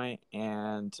this point,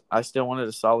 and I still wanted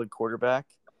a solid quarterback.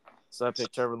 So I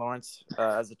picked Trevor Lawrence.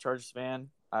 As a Chargers fan,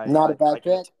 Not a bad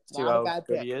pick.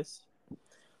 He is.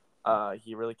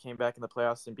 He really came back in the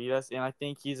playoffs and beat us, and I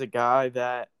think he's a guy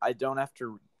that I don't have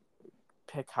to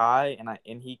pick high,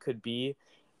 and he could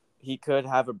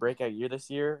have a breakout year this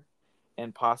year,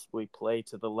 and possibly play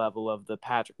to the level of the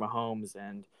Patrick Mahomes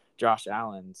and Josh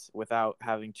Allen's without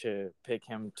having to pick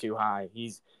him too high.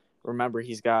 He's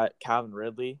got Calvin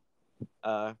Ridley.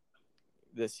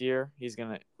 This year he's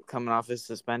coming off his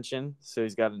suspension, so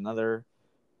he's got another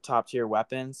top tier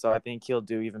weapon. So I think he'll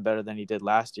do even better than he did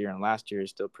last year, and last year is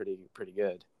still pretty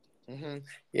good.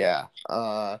 Yeah.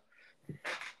 All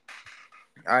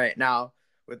right, now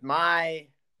with my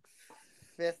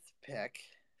fifth pick,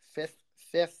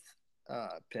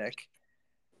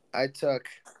 I took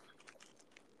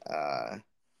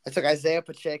Isaiah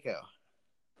Pacheco.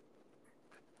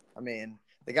 I mean,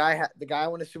 the guy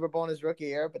won a Super Bowl in his rookie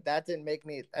year, but that didn't make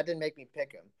me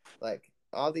pick him. A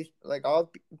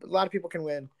lot of people can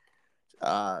win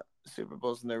Super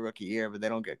Bowls in their rookie year, but they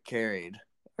don't get carried,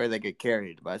 or they get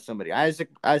carried by somebody.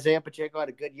 Isaiah Pacheco had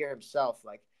a good year himself.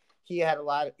 Like, he had a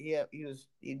lot of, he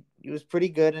was pretty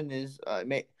good in his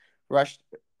rushed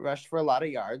for a lot of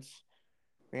yards,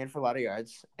 ran for a lot of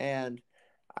yards, and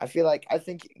I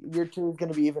think year 2 is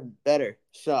going to be even better.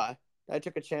 So I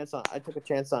took a chance on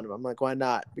him. I'm like, why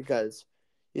not? Because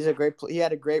he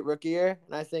had a great rookie year,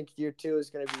 and I think year 2 is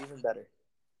going to be even better.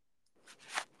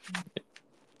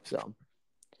 So,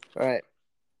 all right.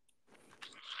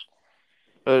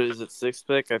 Is it sixth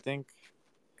pick, I think?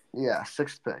 Yeah,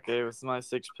 sixth pick. Okay, with my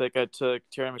sixth pick, I took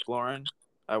Terry McLaurin.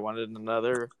 I wanted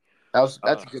another. That's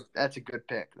a good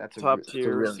pick. That's top a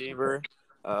tier really receiver.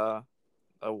 A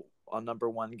a number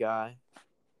one guy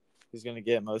who's going to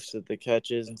get most of the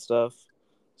catches and stuff.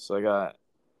 So I got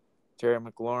Terry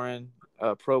McLaurin,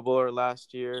 Pro Bowler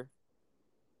last year.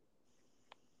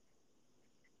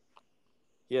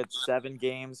 He had 7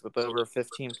 games with over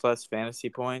 15-plus fantasy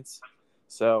points.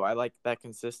 So I like that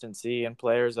consistency in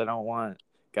players. I don't want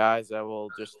guys that will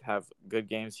just have good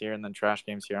games here and then trash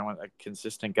games here. I want a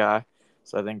consistent guy.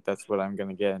 So I think that's what I'm going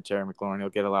to get in Terry McLaurin. He'll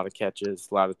get a lot of catches,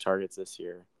 a lot of targets this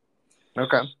year.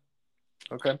 Okay.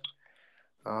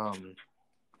 Yeah,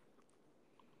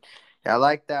 I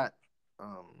like that.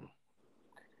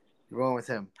 You're going with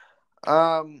him.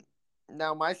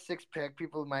 Now my 6th pick,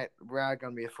 people might rag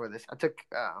on me for this. I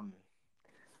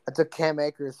took Cam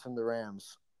Akers from the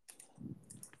Rams.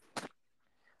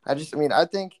 I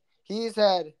think he's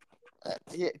had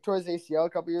he tore his ACL a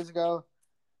couple years ago,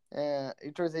 and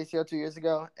he tore his ACL 2 years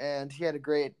ago, and he had a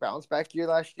great bounce back year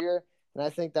last year. And I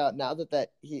think that now that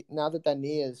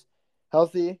knee is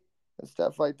healthy and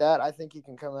stuff like that, I think he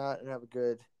can come out and have a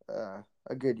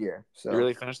good year. So he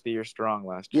really finished the year strong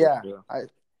last year. Yeah,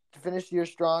 to finish the year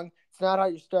strong. It's not how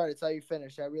you start; it's how you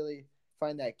finish. I really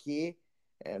find that key.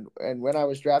 And when I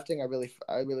was drafting, I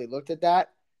really looked at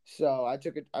that. So I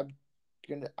took it. I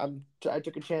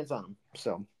took a chance on him.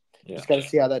 So just got to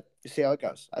see how it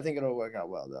goes. I think it'll work out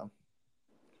well though.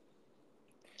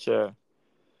 Sure.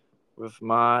 With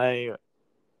my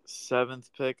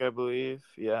 7th pick, I believe.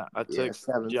 Yeah, I took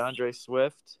 7th. DeAndre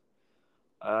Swift.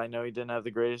 I know he didn't have the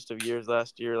greatest of years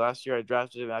last year. Last year, I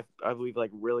drafted him, I believe,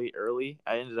 like really early.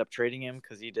 I ended up trading him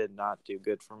because he did not do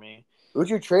good for me. Who'd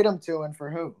you trade him to and for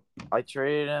who? I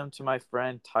traded him to my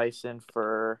friend Tyson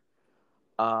for,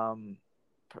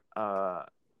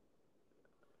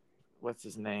 what's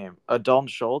his name? Dalton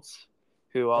Schultz,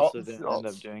 who also didn't end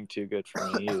up doing too good for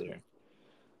me either.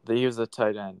 He was a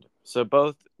tight end. So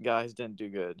both guys didn't do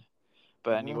good.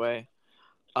 But anyway,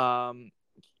 DeAndre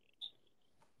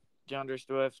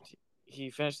Swift,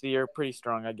 he finished the year pretty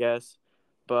strong, I guess.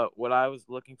 But what I was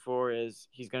looking for is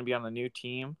he's going to be on a new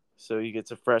team, so he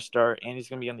gets a fresh start, and he's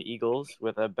going to be on the Eagles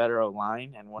with a better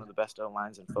O-line and one of the best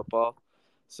O-lines in football.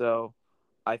 So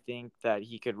I think that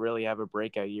he could really have a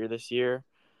breakout year this year.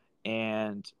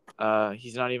 And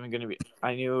he's not even going to be –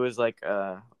 I knew it was like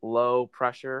a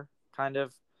low-pressure kind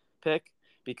of pick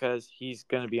because he's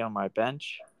going to be on my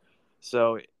bench.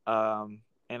 So and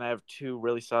I have 2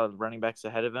 really solid running backs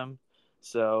ahead of him.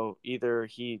 So either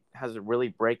he has a really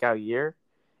breakout year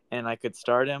and I could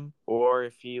start him, or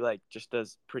if he like just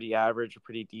does pretty average or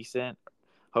pretty decent,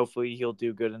 hopefully he'll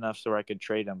do good enough so I could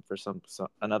trade him for some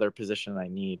another position I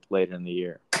need later in the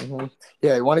year. Mm-hmm.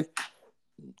 Yeah, you want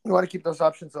to keep those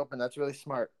options open. That's really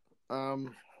smart. With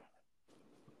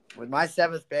my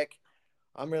 7th pick,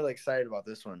 I'm really excited about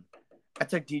this one. I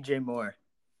took DJ Moore.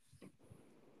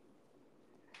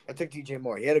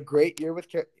 He had a great year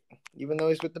even though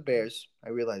he's with the Bears. I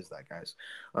realize that, guys.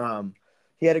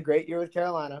 He had a great year with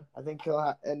Carolina. I think they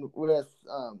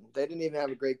didn't even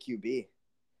have a great QB.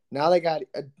 Now they got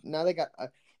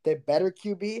they better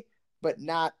QB, but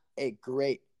not a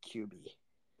great QB.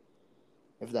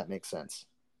 If that makes sense.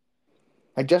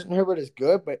 Like Justin Herbert is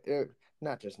good, but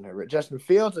not Justin Herbert. Justin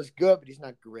Fields is good, but he's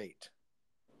not great.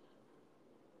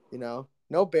 No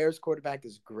Bears quarterback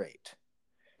is great.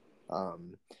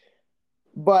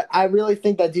 But I really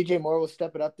think that DJ Moore will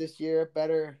step it up this year.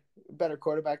 Better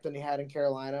quarterback than he had in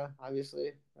Carolina,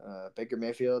 obviously. Baker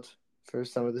Mayfield for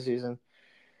some of the season.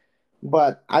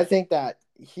 But I think that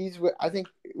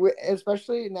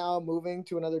especially now moving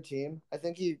to another team, I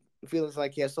think he feels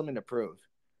like he has something to prove.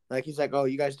 Like he's like, oh,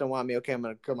 you guys don't want me. Okay, I'm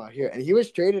going to come out here. And he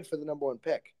was traded for the number 1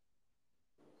 pick.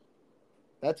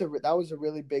 That was a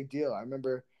really big deal. I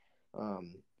remember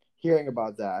hearing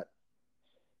about that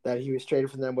he was traded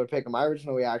for the number 1 pick. And my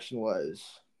original reaction was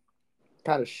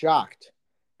kind of shocked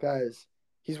because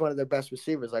he's one of their best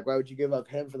receivers. Like, why would you give up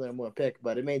him for the number 1 pick?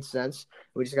 But it made sense.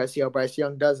 We just got to see how Bryce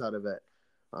Young does out of it.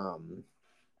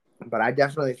 But I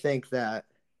definitely think that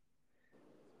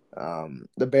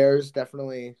the Bears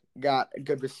definitely got a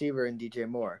good receiver in DJ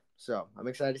Moore. So I'm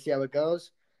excited to see how it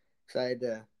goes. Excited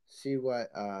to see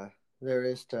what there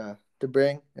is to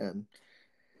bring. And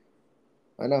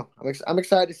I know I'm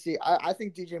excited to see. I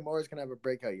think DJ Moore is going to have a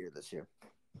breakout year this year.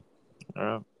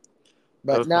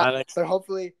 But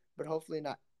hopefully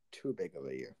not too big of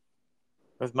a year.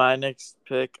 With my next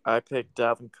pick, I picked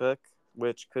Dalvin Cook,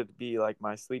 which could be like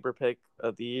my sleeper pick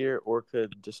of the year or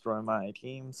could destroy my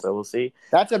team. So we'll see.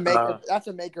 That's a make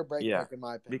or break pick in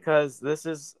my opinion. Because this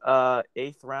is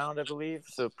 8th round, I believe.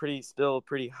 So still a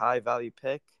pretty high value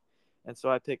pick. And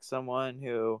so I picked someone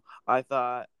who I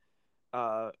thought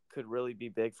could really be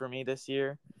big for me this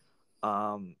year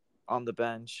on the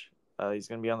bench. He's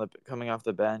going to be coming off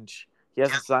the bench. He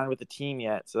hasn't signed with the team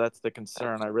yet, so that's the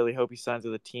concern. I really hope he signs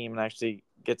with the team and actually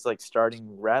gets like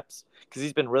starting reps because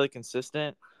he's been really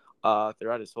consistent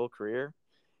throughout his whole career,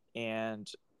 and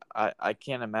I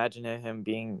can't imagine him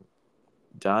being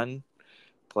done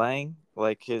playing.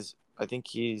 Like I think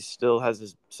he still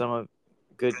has some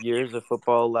good years of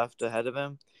football left ahead of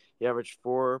him. He averaged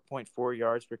 4.4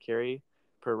 yards per carry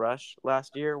per rush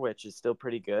last year, which is still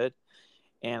pretty good.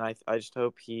 And I just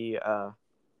hope he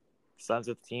signs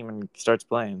with the team and starts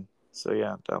playing. So,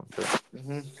 yeah, that was it.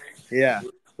 Mm-hmm. Yeah.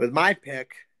 With my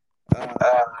pick,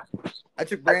 I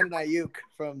took Brandon Ayuk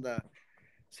from the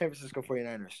San Francisco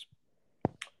 49ers.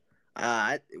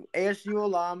 ASU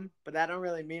alum, but that don't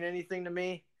really mean anything to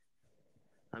me.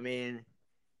 I mean,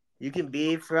 you can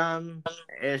be from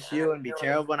ASU and be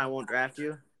terrible, and I won't draft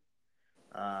you.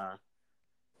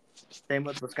 Same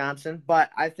with Wisconsin,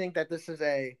 but I think that this is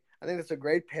a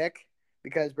great pick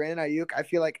because Brandon Ayuk. I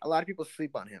feel like a lot of people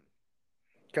sleep on him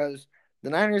because the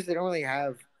Niners they don't really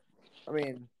have. I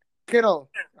mean, Kittle,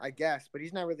 I guess, but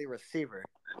he's not really a receiver.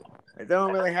 They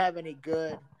don't really have any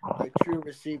good, like true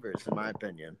receivers, in my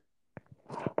opinion.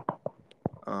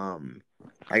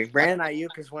 Like Brandon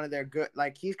Ayuk is one of their good.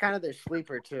 Like he's kind of their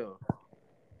sleeper too.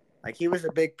 Like he was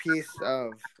a big piece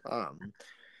of.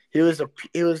 He was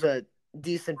a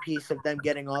decent piece of them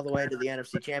getting all the way to the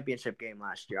NFC Championship game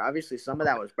last year. Obviously, most of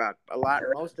that was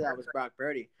Brock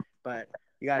Purdy, but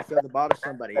you got to throw the ball to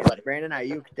somebody. And Brandon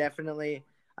Ayuk definitely.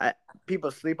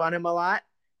 People sleep on him a lot,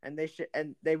 and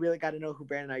they really got to know who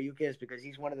Brandon Ayuk is because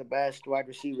he's one of the best wide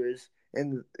receivers,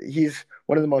 and he's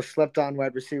one of the most slept on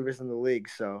wide receivers in the league.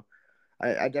 So,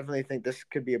 I definitely think this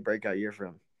could be a breakout year for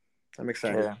him. I'm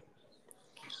excited. Yeah.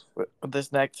 With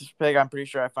this next pick, I'm pretty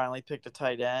sure I finally picked a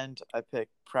tight end. I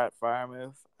picked Pratt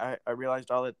Freiermuth. I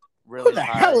realized all the really Who the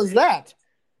hell is that?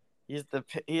 He is the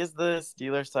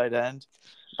Steelers tight end.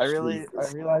 I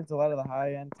realized a lot of the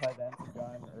high end tight ends have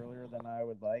gone earlier than I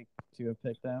would like to have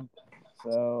picked them.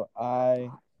 So I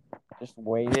just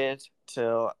waited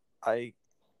till I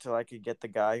could get the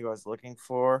guy who I was looking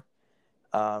for.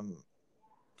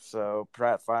 So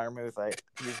Pratt Freiermuth,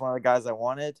 he's one of the guys I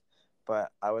wanted,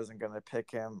 but I wasn't going to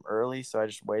pick him early, so I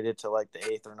just waited till like the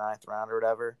 8th or 9th round or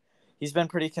whatever. He's been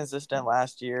pretty consistent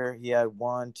last year. He had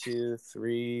 1, 2,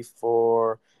 3,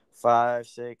 4, 5,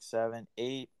 6, 7,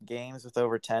 8 games with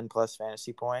over 10 plus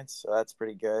fantasy points. So that's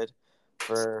pretty good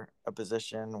for a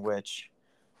position which,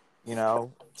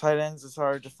 tight ends is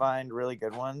hard to find really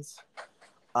good ones.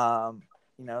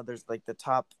 There's like the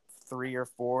top 3 or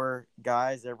 4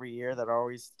 guys every year that are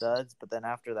always studs, but then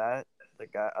after that,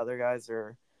 other guys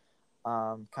are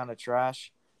kind of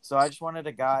trash. So I just wanted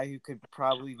a guy who could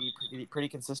probably be pretty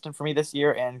consistent for me this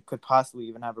year and could possibly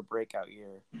even have a breakout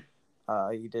year.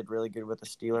 He did really good with the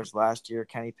Steelers last year.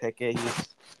 Kenny Pickett,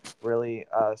 he's really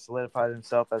solidified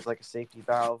himself as like a safety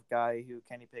valve guy who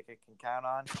Kenny Pickett can count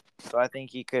on. So I think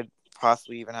he could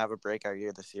possibly even have a breakout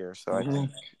year this year. So I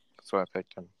think that's why I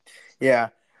picked him. Yeah.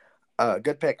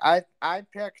 Good pick. I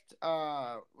picked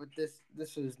with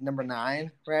this is number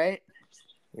 9, right?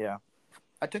 Yeah.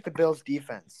 I took the Bills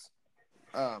defense.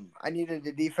 I needed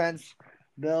the defense.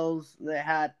 Bills, they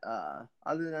had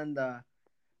other than the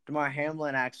DeMar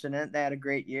Hamlin accident, they had a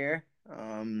great year.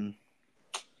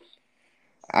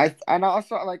 I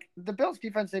also like the Bills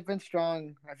defense, they've been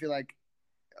strong, I feel like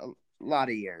a lot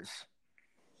of years.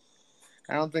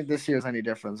 I don't think this year's any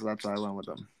different, so that's why I went with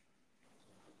them.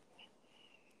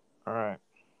 All right.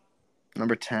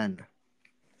 Number 10.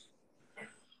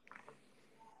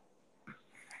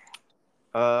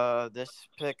 This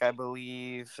pick, I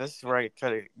believe, this is where I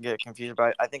kind of get confused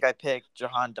about. I think I picked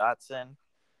Jahan Dotson.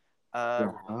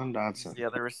 Jahan Dotson. He's the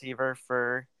other receiver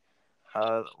for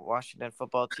Washington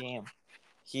football team.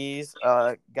 He's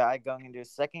a guy going into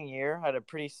his second year, had a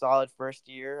pretty solid first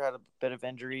year, had a bit of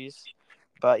injuries,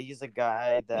 but he's a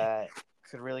guy that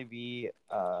could really be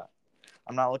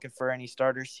I'm not looking for any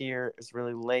starters here. It's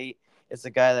really late. It's a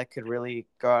guy that could really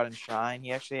go out and shine.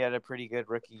 He actually had a pretty good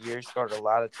rookie year. Scored a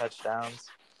lot of touchdowns,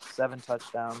 7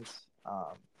 touchdowns.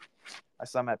 I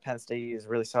saw him at Penn State. He was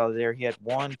really solid there. He had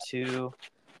 1, 2,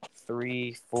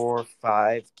 3, 4,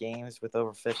 5 games with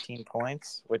over 15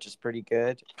 points, which is pretty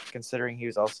good considering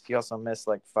he also missed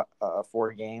like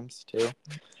 4 games too.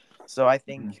 So I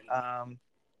think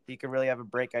he could really have a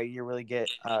breakout year, really get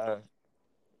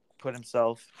put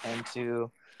himself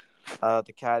into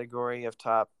the category of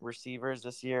top receivers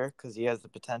this year because he has the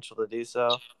potential to do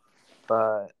so.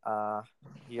 But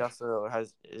he also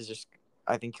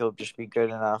I think he'll just be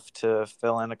good enough to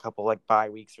fill in a couple like bye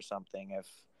weeks or something if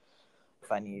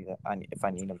I need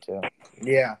him to.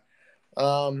 Yeah.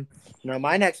 No,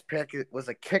 my next pick was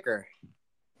a kicker.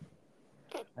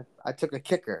 I took a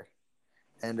kicker,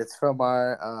 and it's from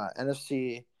our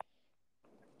NFC.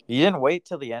 You didn't wait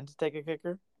till the end to take a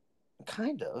kicker?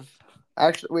 Kind of.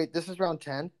 Actually, wait. This is round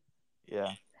 10.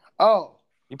 Yeah. Oh,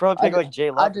 You probably I picked did. like Jay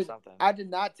I Love or did. something. I did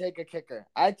not take a kicker.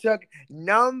 I took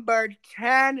number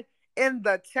 10 in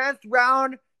the 10th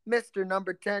round, Mr.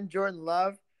 Number 10, Jordan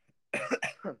Love.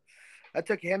 I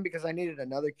took him because I needed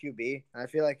another QB. I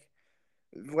feel like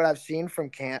what I've seen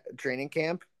from training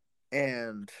camp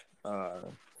and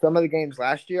some of the games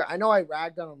last year. I know I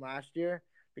ragged on him last year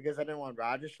because I didn't want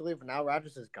Rodgers to leave, but now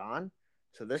Rodgers is gone.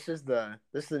 So this is the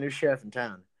new sheriff in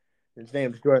town. His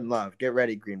name's Jordan Love. Get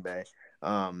ready, Green Bay.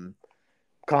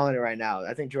 Calling it right now.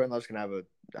 I think Jordan Love's gonna have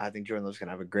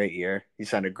a great year. He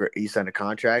signed a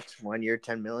contract, 1 year,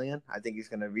 $10 million. I think he's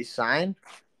gonna re-sign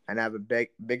and have a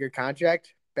bigger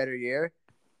contract, better year.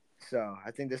 So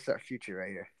I think this is our future right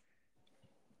here.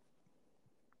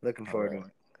 Looking forward to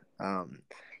it.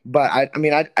 But I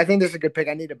think this is a good pick.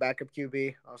 I need a backup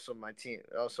QB. Also, my team.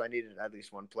 Also, I needed at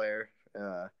least one player.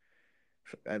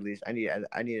 At least I needed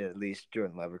at least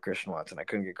Jordan Love or Christian Watson. I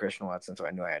couldn't get Christian Watson, so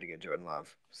I knew I had to get Jordan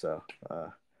Love. So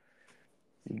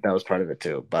that was part of it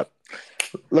too. But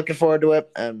looking forward to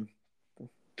it and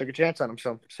took a chance on him.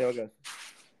 So see how it goes.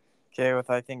 Okay, with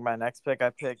I think my next pick,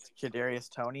 I picked Kadarius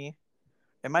Toney.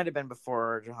 It might have been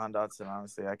before Jahan Dotson.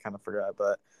 Honestly, I kind of forgot,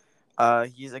 but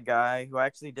he's a guy who I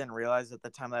actually didn't realize at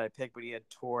the time that I picked, but he had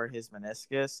tore his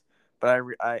meniscus. But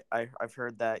I've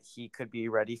heard that he could be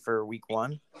ready for week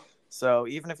 1. So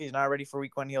even if he's not ready for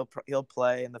week 1, he'll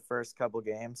play in the first couple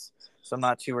games. So I'm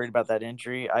not too worried about that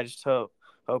injury. I just hope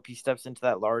he steps into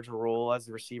that larger role as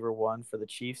the receiver 1 for the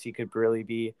Chiefs. He could really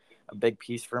be a big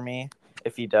piece for me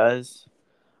if he does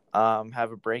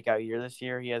have a breakout year this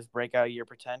year. He has breakout year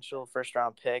potential. First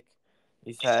round pick.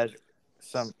 He had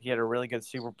a really good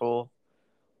Super Bowl,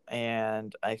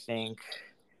 and I think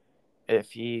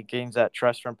if he gains that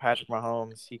trust from Patrick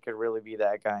Mahomes, he could really be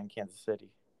that guy in Kansas City.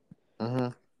 Mm-hmm.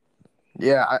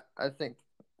 Yeah, I think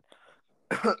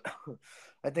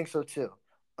I think so too.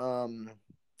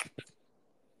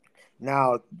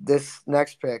 Now this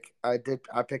next pick, I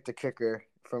picked a kicker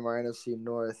from our NFC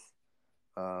North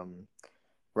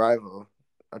rival.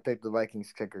 I picked the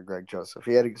Vikings kicker Greg Joseph.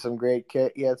 He had some great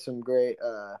kick. He had some great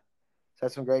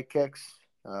kicks.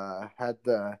 Had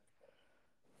the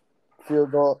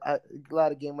field goal, a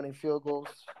lot of game-winning field goals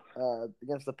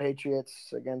against the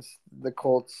Patriots, against the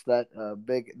Colts. That one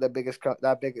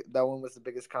was the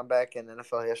biggest comeback in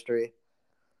NFL history.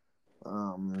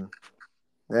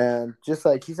 And just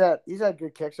like he's had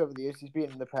good kicks over the years. He's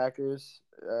beaten the Packers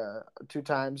 2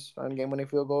 times on game-winning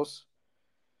field goals.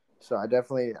 So I've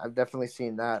definitely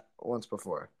seen that once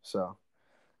before. So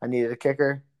I needed a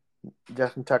kicker.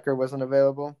 Justin Tucker wasn't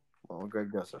available. Well,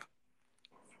 Greg Joseph.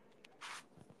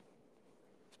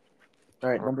 All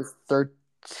right, number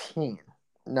 13.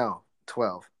 No,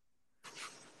 12.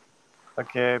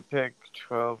 Okay, I picked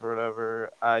 12 or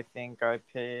whatever. I think I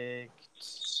picked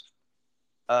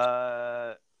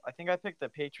the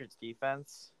Patriots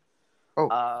defense.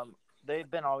 Oh. They've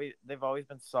always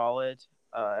been solid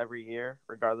every year,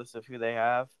 regardless of who they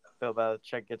have. Bill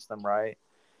Belichick gets them right.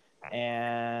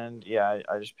 And yeah,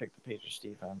 I just picked the Patriots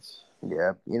defense.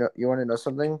 Yeah, you want to know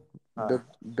something?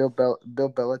 Bill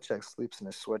Belichick sleeps in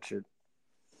his sweatshirt.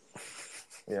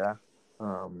 Yeah.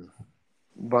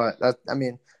 But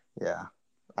yeah.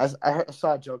 I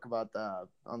saw a joke about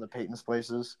on the Peyton's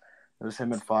Places. It was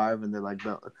him and Favre, and they're like,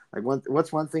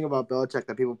 what's one thing about Belichick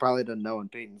that people probably don't know?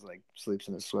 And Peyton's like sleeps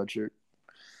in his sweatshirt.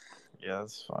 Yeah,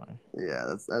 that's funny.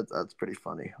 Yeah, that's pretty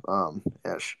funny.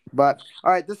 Ish. But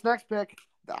all right, this next pick,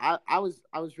 I was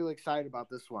really excited about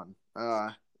this one.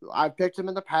 I picked him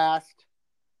in the past,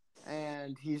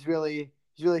 and he's really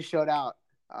showed out.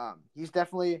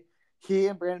 He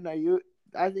and Brandon Ayuk.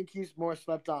 I think he's more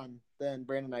slept on than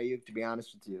Brandon Ayuk, to be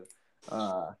honest with you.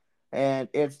 And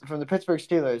it's from the Pittsburgh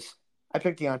Steelers. I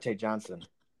picked Deontay Johnson.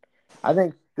 I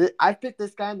think I picked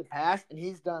this guy in the past, and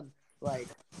he's done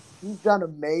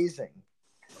amazing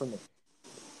for me.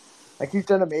 Like, he's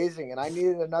done amazing, and I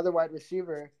needed another wide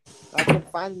receiver. I couldn't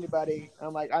find anybody.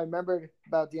 I'm like, I remembered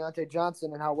about Deontay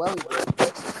Johnson and how well he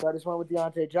did, so I just went with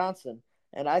Deontay Johnson.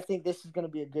 And I think this is going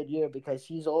to be a good year because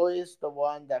he's always the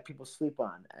one that people sleep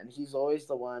on, and he's always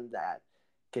the one that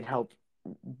can help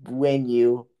win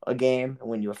you a game and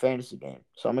win you a fantasy game.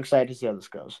 So I'm excited to see how this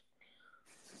goes.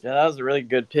 Yeah, that was a really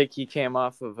good pick. He came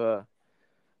off of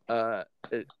not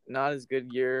as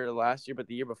good year last year, but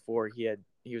the year before he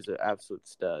was an absolute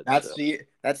stud. That's the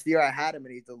year I had him,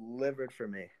 and he delivered for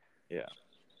me. Yeah.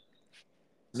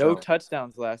 No So,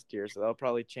 touchdowns last year, so that'll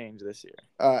probably change this year.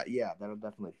 yeah, that'll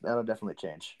definitely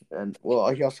change. And well,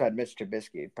 he also had Mitch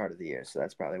Trubisky part of the year, so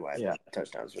that's probably why the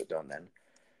touchdowns were done then.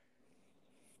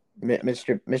 Mitch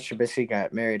Trubisky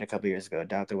got married a couple years ago. I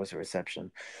doubt there was a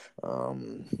reception. All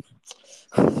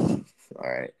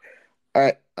right.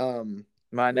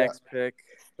 My next pick,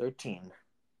 13.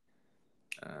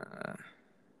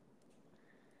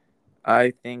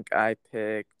 I think I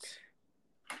picked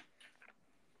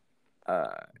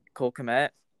Cole Kmet.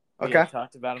 We had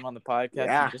talked about him on the podcast.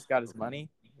 Yeah. He just got his money,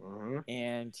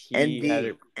 and he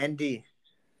ND.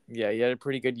 Yeah, he had a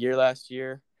pretty good year last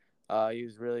year. He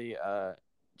was really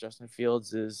Justin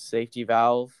Fields' safety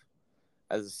valve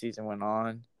as the season went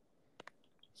on.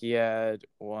 He had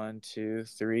 1, 2,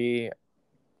 3,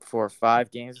 4,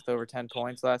 5 games with over 10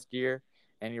 points last year,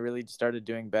 and he really started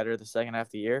doing better the second half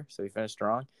of the year, so he finished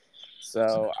strong.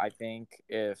 So I think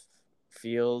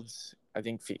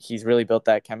he's really built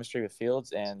that chemistry with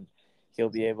Fields, and he'll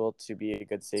be able to be a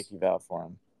good safety valve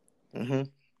for him.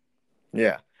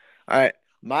 Yeah. All right.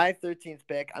 My 13th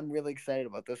pick, I'm really excited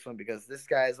about this one because this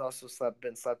guy has also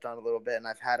been slept on a little bit, and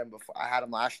I've had him before. I had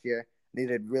him last year, and he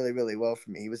did really, really well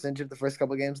for me. He was injured the first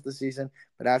couple of games of the season,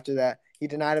 but after that, he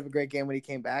did not have a great game when he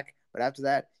came back. But after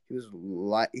that, he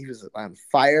was on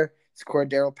fire. It's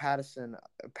Cordero Patterson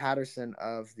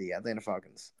of the Atlanta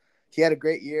Falcons. He had a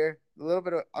great year. A little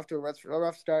bit after a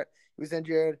rough start, he was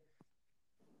injured.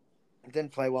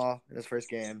 Didn't play well in his first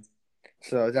game,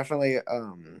 so definitely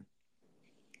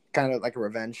kind of like a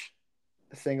revenge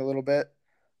thing a little bit.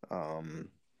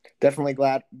 Definitely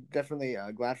glad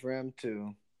for him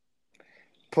to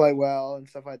play well and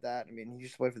stuff like that. I mean, he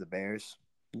used to play for the Bears.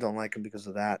 Don't like him because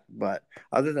of that, but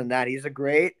other than that, he's a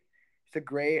great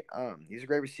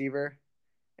receiver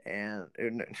and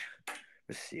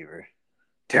receiver.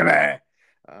 Timmy.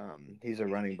 He's a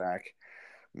running back,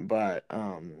 but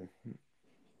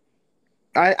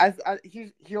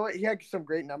he had some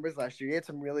great numbers last year. He had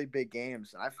some really big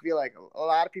games, and I feel like a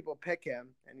lot of people pick him,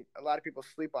 and a lot of people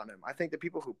sleep on him. I think the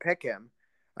people who pick him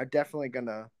are definitely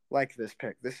gonna like this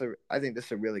pick. I think this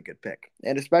is a really good pick,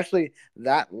 and especially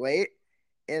that late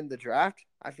in the draft,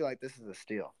 I feel like this is a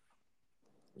steal.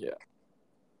 Yeah.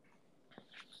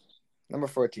 Number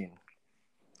 14.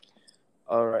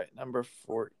 All right, number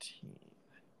 14.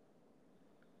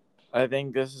 I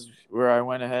think this is where I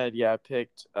went ahead. Yeah, I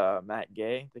picked Matt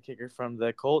Gay, the kicker from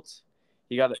the Colts.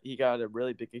 He got a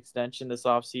really big extension this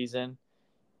offseason.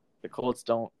 The Colts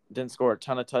didn't score a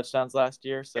ton of touchdowns last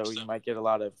year, so he might get a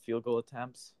lot of field goal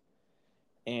attempts.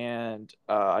 And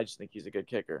I just think he's a good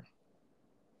kicker.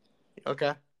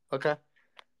 Okay.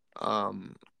 All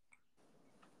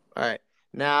right.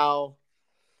 Now,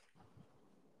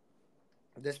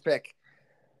 this pick,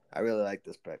 I really like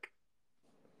this pick.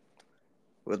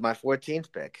 With my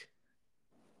 14th pick,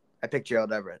 I picked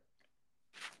Gerald Everett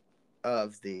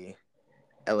of the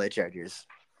LA Chargers.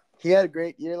 He had a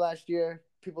great year last year.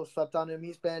 People slept on him.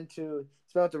 He's been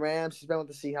with the Rams. He's been with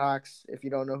the Seahawks. If you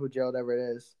don't know who Gerald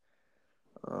Everett is,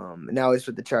 now he's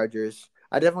with the Chargers.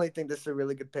 I definitely think this is a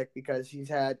really good pick because he's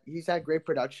had great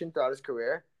production throughout his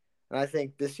career, and I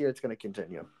think this year it's going to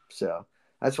continue. So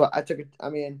that's why I took it. I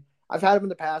mean, I've had him in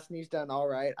the past, and he's done all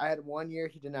right. I had him one year;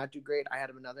 he did not do great. I had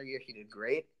him another year; he did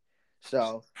great.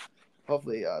 So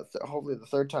hopefully the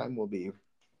third time will be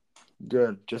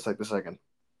good, just like the second.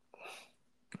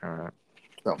 All right.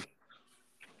 So.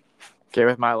 Okay,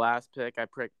 with my last pick, I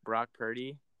picked Brock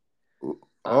Purdy.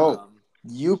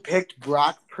 You picked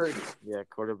Brock Purdy. Yeah,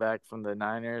 quarterback from the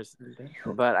Niners.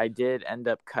 But I did end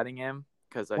up cutting him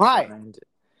because I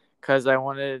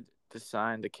wanted to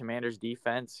sign the Commanders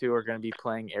defense, who are going to be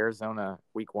playing Arizona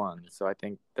week 1. So I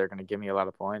think they're going to give me a lot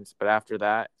of points. But after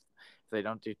that, if they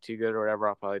don't do too good or whatever,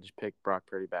 I'll probably just pick Brock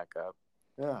Purdy back up.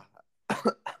 Yeah.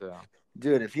 So.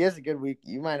 Dude, if he has a good week,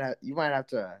 you might have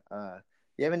to.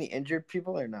 You have any injured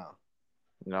people or no?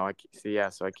 No,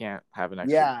 so I can't have an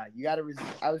extra. Yeah, you got to.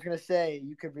 I was gonna say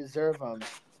you could reserve him,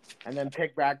 and then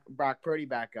pick Brock Purdy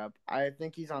back up. I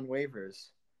think he's on waivers.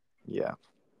 Yeah.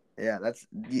 Yeah,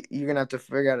 you're gonna have to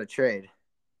figure out a trade.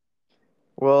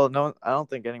 Well, no, I don't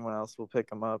think anyone else will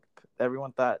pick him up.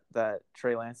 Everyone thought that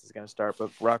Trey Lance is going to start, but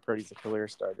Brock Purdy's a career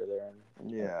starter there.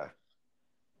 Yeah.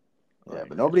 Yeah,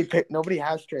 but nobody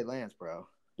has Trey Lance, bro.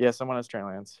 Yeah, someone has Trey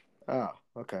Lance. Oh,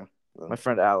 okay. My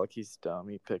friend Alec, he's dumb.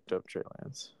 He picked up Trey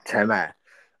Lance.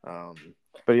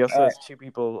 But he also has 2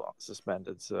 people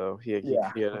suspended, so he had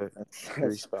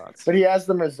 3 spots. But he has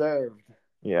them reserved.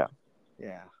 Yeah.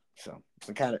 Yeah. So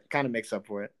it kind of makes up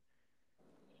for it.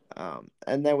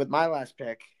 And then with my last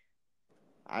pick,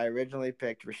 I originally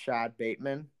picked Rashad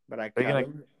Bateman, but I cut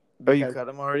him. Oh, you cut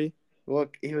him already?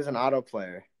 Look, he was an auto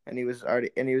player, and he was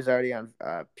already on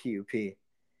PUP,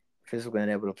 physically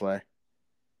unable to play.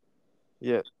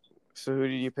 Yeah. So who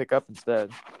did you pick up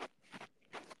instead?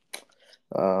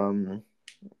 Are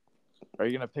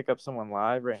you gonna pick up someone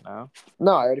live right now?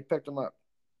 No, I already picked him up.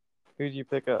 Who did you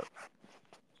pick up?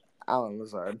 Alan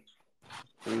Lazard.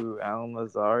 Ooh, Alan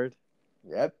Lazard.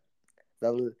 Yep.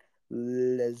 The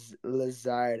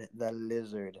Lazard, the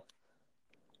lizard.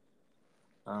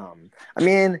 I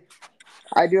mean,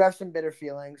 I do have some bitter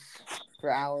feelings for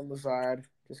Alan Lazard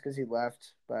just because he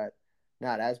left, but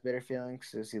not as bitter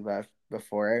feelings as he left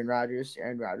before Aaron Rodgers.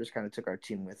 Aaron Rodgers kind of took our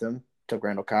team with him. Took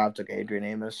Randall Cobb, took Adrian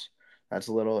Amos. That's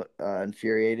a little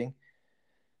infuriating.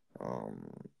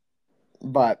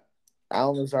 But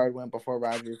Alan Lazard went before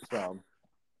Rodgers, so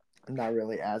I'm not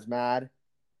really as mad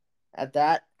at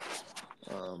that.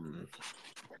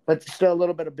 But still a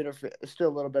little bit of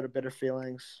bitter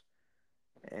feelings,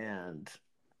 and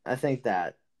I think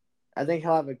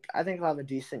he'll have a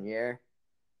decent year.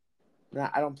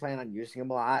 I don't plan on using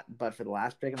him a lot, but for the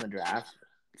last pick in the draft,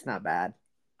 it's not bad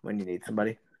when you need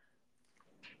somebody.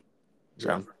 So,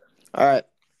 Yeah. all right.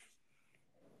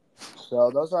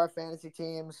 So those are our fantasy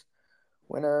teams.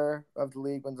 Winner of the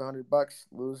league wins $100.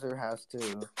 Loser has to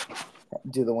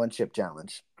do the 1-chip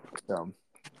challenge. So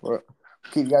we'll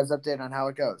keep you guys updated on how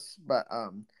it goes. But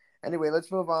anyway,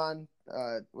 let's move on.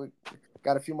 We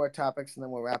got a few more topics and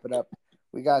then we'll wrap it up.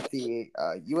 We got the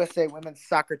USA women's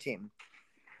soccer team.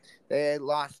 They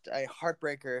lost a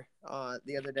heartbreaker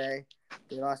the other day.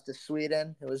 They lost to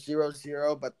Sweden. It was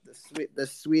 0-0, but the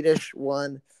Swedish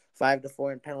won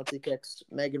 5-4 in penalty kicks.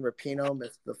 Megan Rapinoe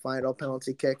missed the final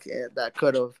penalty kick that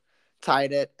could have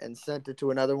tied it and sent it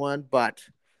to another one, but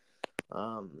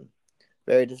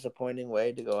very disappointing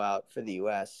way to go out for the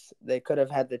U.S. They could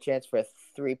have had the chance for a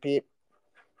three-peat,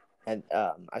 and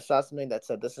I saw something that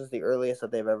said this is the earliest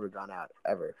that they've ever gone out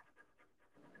ever.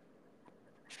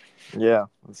 Yeah.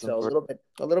 So a little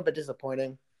bit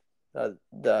disappointing.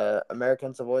 The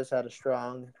Americans have always had a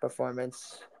strong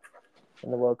performance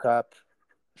in the World Cup,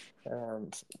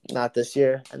 and not this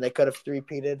year. And they could have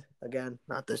three-peated again,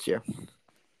 not this year.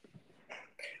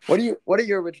 What are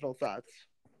your original thoughts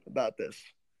about this,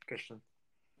 Christian?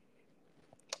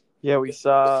 Yeah, we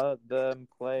saw them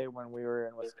play when we were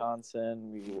in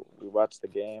Wisconsin. We watched the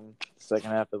game,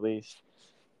 second half at least.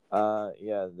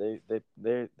 Yeah,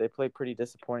 they played pretty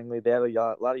disappointingly. They had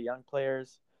a lot of young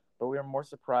players, but we were more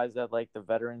surprised that like the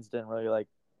veterans didn't really like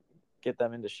get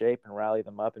them into shape and rally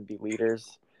them up and be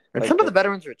leaders. And like some of the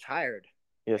veterans retired.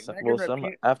 Yeah, some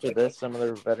after this, some of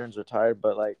the veterans retired,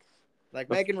 but like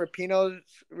Megan Rapinoe's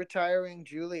retiring,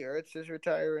 Julie Ertz is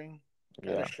retiring.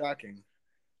 Kind of shocking.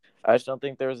 I just don't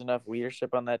think there was enough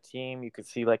leadership on that team. You could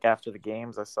see like after the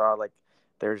games, I saw like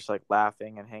they're just like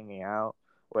laughing and hanging out,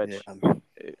 which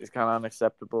is kind of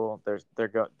unacceptable.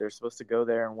 They're supposed to go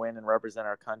there and win and represent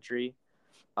our country,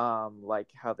 like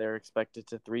how they're expected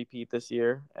to three-peat this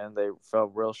year, and they fell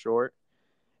real short.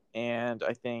 And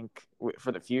I think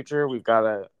for the future, we've got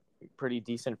a pretty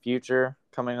decent future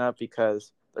coming up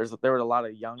because there were a lot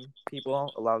of young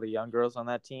people, a lot of the young girls on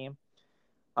that team.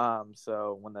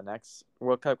 So when the next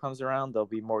World Cup comes around, they'll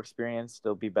be more experienced,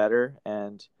 they'll be better,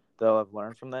 and they'll have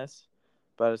learned from this.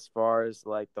 But as far as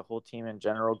like the whole team in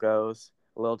general goes,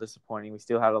 a little disappointing. We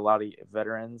still had a lot of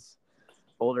veterans,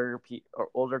 older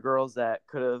girls that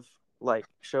could have like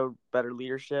showed better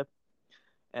leadership,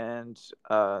 and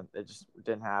it just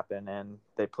didn't happen. And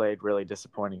they played really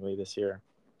disappointingly this year.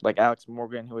 Like Alex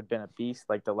Morgan, who had been a beast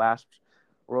like the last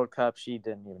World Cup, she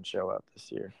didn't even show up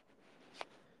this year.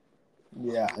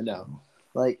 Yeah, I know.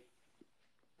 Like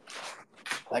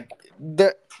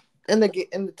the in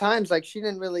the times, like she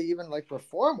didn't really even like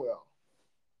perform well.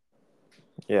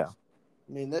 Yeah,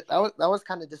 I mean that was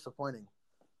kind of disappointing.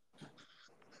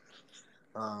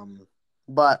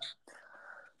 But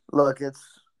look, it's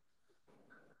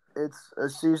a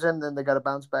season, then they got to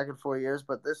bounce back in 4 years.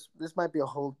 But this might be a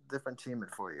whole different team in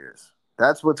 4 years.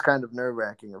 That's what's kind of nerve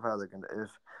wracking of how they're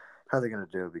gonna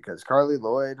do, because Carly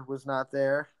Lloyd was not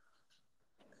there.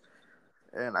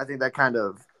 And I think that kind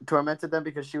of tormented them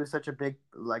because she was such a big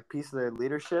like piece of their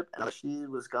leadership, and she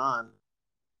was gone.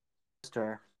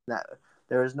 Her that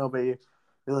there was nobody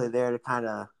really there to kind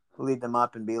of lead them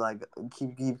up and be like,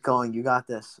 keep going, you got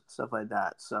this, stuff like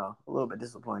that. So a little bit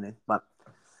disappointing, but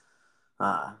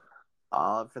all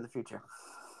up for the future.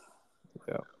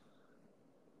 Yeah.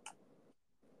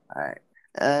 All right,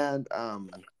 and I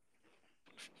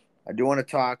do want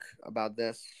to talk about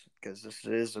this because this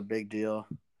is a big deal.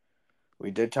 We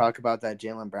did talk about that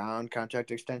Jaylen Brown contract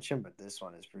extension, but this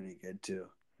one is pretty good too.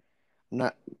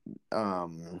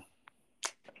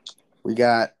 We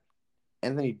got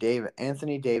Anthony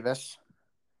Davis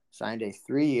signed a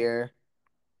 3-year,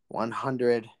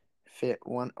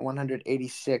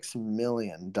 $186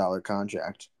 million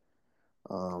contract.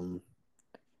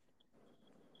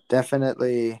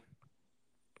 Definitely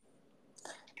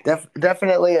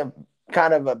a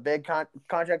kind of a big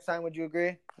contract sign. Would you agree?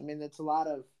 I mean, it's a lot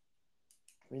of.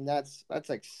 I mean, that's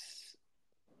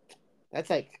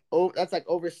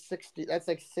over 60. That's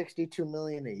like 62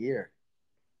 million a year.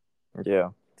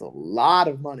 Yeah. It's a lot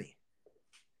of money.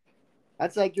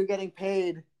 That's like you're getting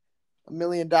paid $1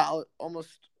 million,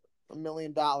 almost $1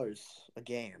 million a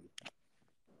game.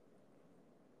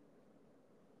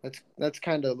 That's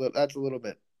a little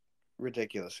bit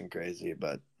ridiculous and crazy,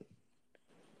 but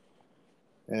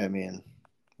I mean,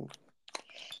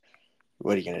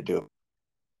 what are you gonna do?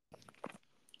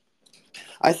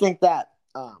 I think that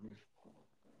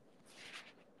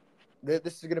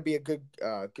this is gonna be a good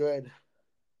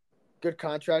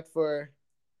contract for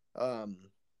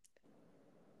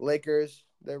Lakers.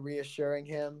 They're reassuring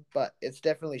him, but it's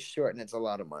definitely short and it's a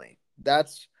lot of money.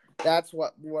 That's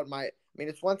what my. I mean,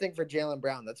 it's one thing for Jaylen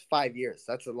Brown. That's 5 years.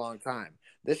 That's a long time.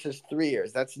 This is 3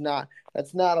 years. That's not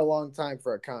a long time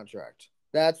for a contract.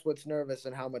 That's what's nervous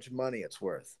and how much money it's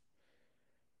worth.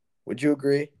 Would you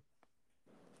agree?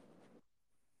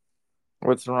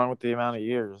 What's wrong with the amount of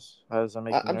years? How does that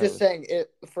make you I'm nervous? just saying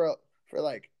it for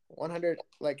like 100.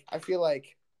 Like I feel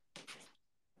like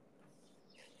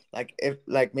if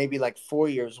maybe 4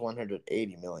 years,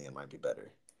 180 million might be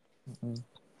better. Mm-hmm.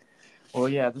 Well,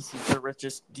 yeah, this is the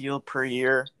richest deal per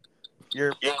year.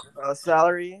 Your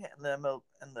salary in the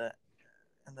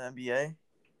NBA,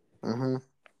 Mm-hmm.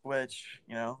 which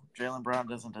Jaylen Brown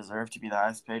doesn't deserve to be the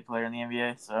highest paid player in the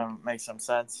NBA, so it makes some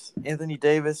sense. Anthony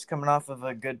Davis coming off of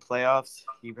a good playoffs,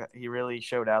 he really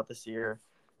showed out this year.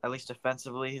 At least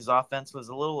defensively, his offense was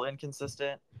a little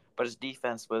inconsistent, but his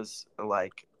defense was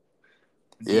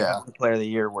defensive player of the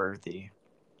year worthy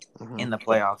in the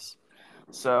playoffs.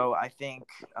 So I think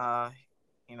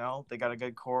they got a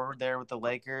good core there with the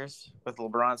Lakers, with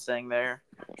LeBron staying there,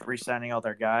 re-signing all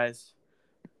their guys.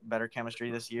 Better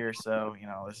chemistry this year, so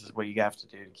this is what you have to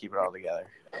do to keep it all together.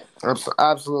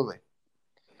 Absolutely.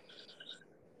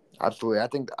 I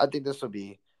think this will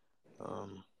be,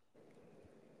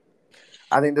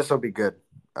 good,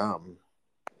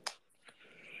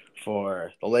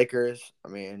 for the Lakers. I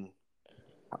mean,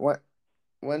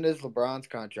 when does LeBron's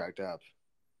contract up?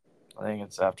 I think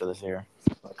it's after this year.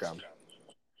 Okay,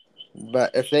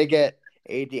 but if they get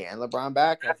AD and LeBron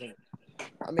back,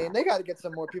 I mean, they got to get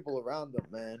some more people around them,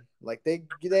 man. Like they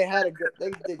had they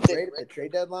did great at the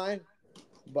trade deadline,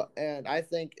 and I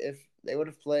think if they would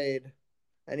have played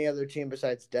any other team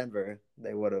besides Denver,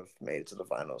 they would have made it to the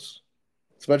finals.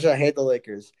 As much as I hate the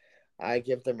Lakers, I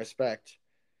give them respect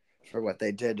for what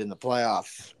they did in the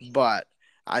playoffs. But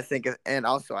I think if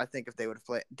they would have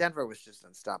played, Denver was just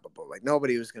unstoppable. Like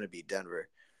nobody was going to beat Denver.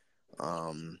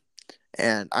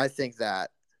 And I think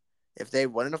that if they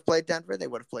wouldn't have played Denver, they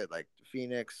would have played like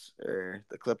Phoenix or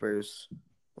the Clippers.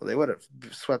 Well, they would have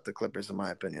swept the Clippers, in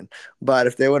my opinion. But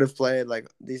if they would have played like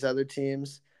these other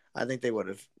teams, I think they would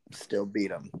have still beat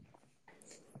them.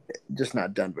 Just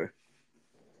not Denver.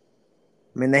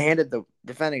 I mean, they handed the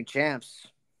defending champs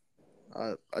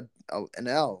an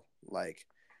L.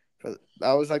 That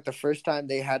was like the first time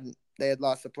they had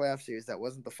lost a playoff series that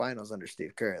wasn't the finals under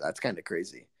Steve Kerr. That's kind of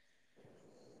crazy.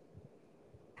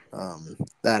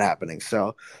 That happening.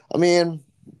 So, I mean,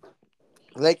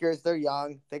 Lakers, they're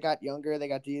young. They got younger. They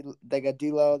got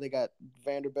D'Lo. They got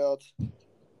Vanderbilt.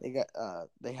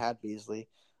 They had Beasley.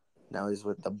 Now he's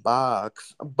with the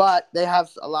Bucks. But they have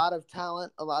a lot of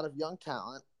talent, a lot of young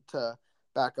talent to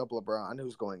back up LeBron,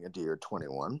 who's going into year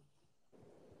 21.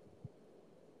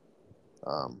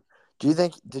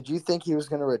 Did you think he was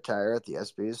going to retire at the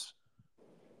ESPYs?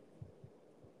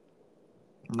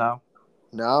 No.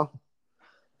 No?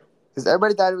 Because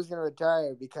everybody thought he was going to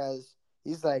retire because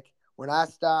he's like, when I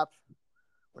stop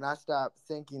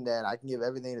thinking that I can give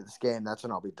everything to this game, that's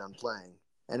when I'll be done playing.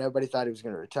 And everybody thought he was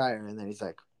going to retire. And then he's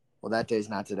like, well, that day's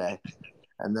not today.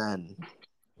 And then,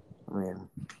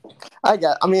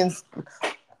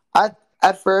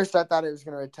 at first I thought he was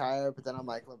going to retire, but then I'm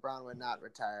like, LeBron would not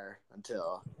retire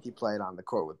until he played on the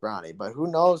court with Bronny. But who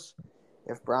knows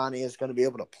if Bronny is going to be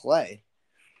able to play?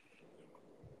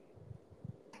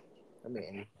 I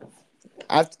mean,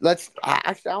 I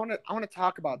want to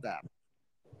talk about that.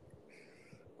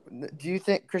 Do you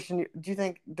think, Christian? Do you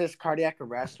think this cardiac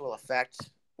arrest will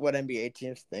affect what NBA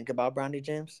teams think about Bronny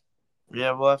James?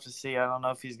 Yeah, we'll have to see. I don't know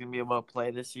if he's going to be able to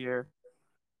play this year.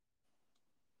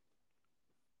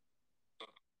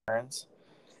 And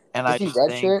I just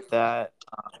think that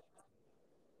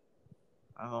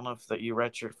I don't know if that you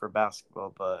redshirt for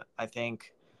basketball, but I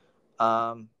think,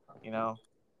 you know,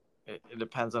 it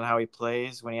depends on how he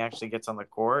plays when he actually gets on the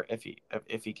court.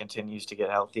 If he continues to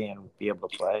get healthy and be able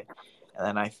to play, and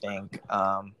then I think,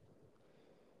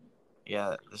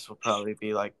 yeah, this will probably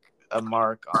be like a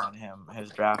mark on him,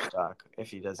 his draft stock, if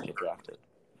he does get drafted.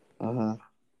 Mm-hmm.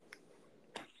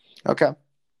 Okay,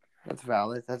 that's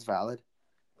valid. That's valid.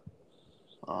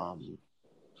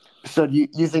 So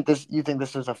you think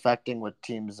this is affecting what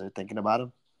teams are thinking about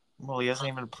him? Well, he hasn't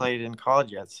even played in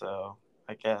college yet, so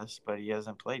I guess, but he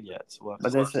hasn't played yet, so we'll have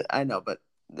to But see. I know, but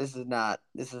this is not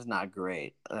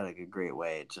great. Like a great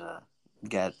way to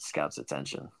get scouts'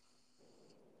 attention.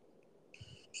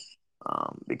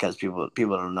 Because people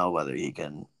don't know whether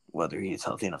he's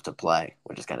healthy enough to play,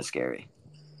 which is kind of scary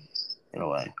in a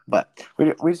way. But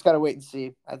we just gotta wait and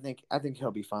see. I think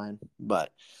he'll be fine.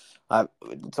 But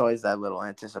it's always that little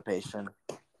anticipation.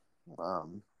 I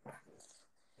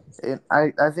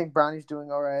think Brownie's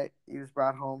doing all right. He was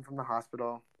brought home from the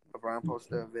hospital. LeBron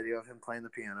posted a video of him playing the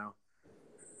piano.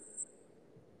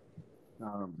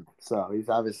 So he's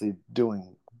obviously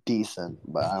doing decent,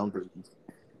 but I don't think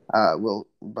will.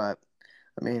 But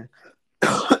I mean,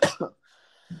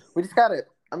 we just gotta.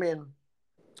 I mean,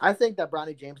 I think that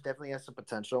Bronny James definitely has some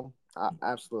potential.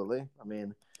 Absolutely. I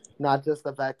mean, not just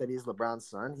the fact that he's LeBron's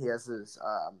son. He has his.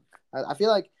 I feel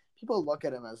like people look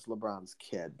at him as LeBron's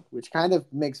kid, which kind of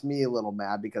makes me a little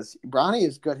mad because Bronny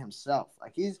is good himself.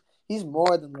 Like he's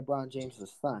more than LeBron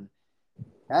James' son.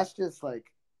 That's just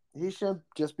like he should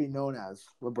just be known as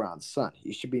LeBron's son.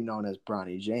 He should be known as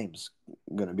Bronny James,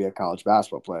 going to be a college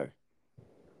basketball player.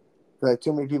 Like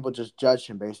too many people just judge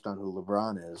him based on who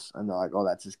LeBron is, and they're like, "Oh,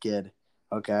 that's his kid."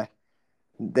 Okay,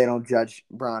 they don't judge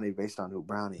Bronny based on who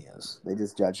Bronny is. They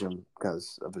just judge him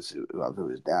because of who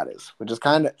his dad is, which is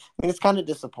kind of. I mean, it's kind of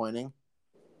disappointing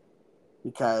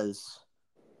because,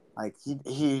 like,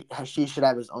 she should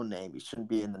have his own name. He shouldn't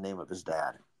be in the name of his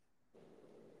dad.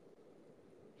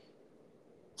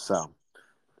 So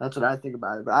that's what I think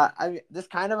about it. But I this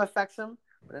kind of affects him,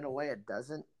 but in a way it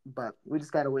doesn't. But we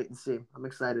just gotta wait and see. I'm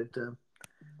excited to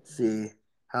see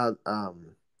how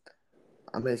I'm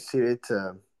excited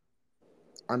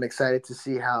to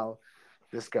see how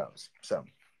this goes. So,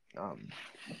 do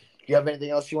you have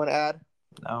anything else you want to add?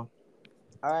 No.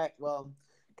 All right. Well,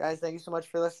 guys, thank you so much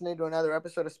for listening to another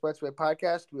episode of Sportsway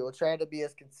Podcast. We will try to be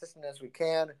as consistent as we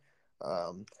can.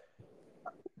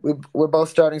 We're both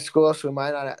starting school, so we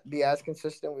might not be as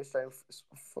consistent. We're starting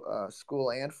school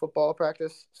and football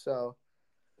practice, so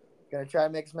gonna try to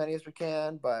make as many as we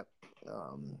can, but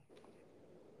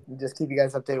just keep you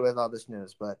guys updated with all this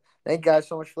news. But thank you guys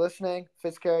so much for listening.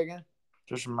 Fitz Kerrigan.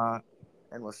 Just Vermont.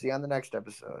 And we'll see you on the next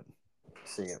episode.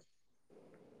 See you.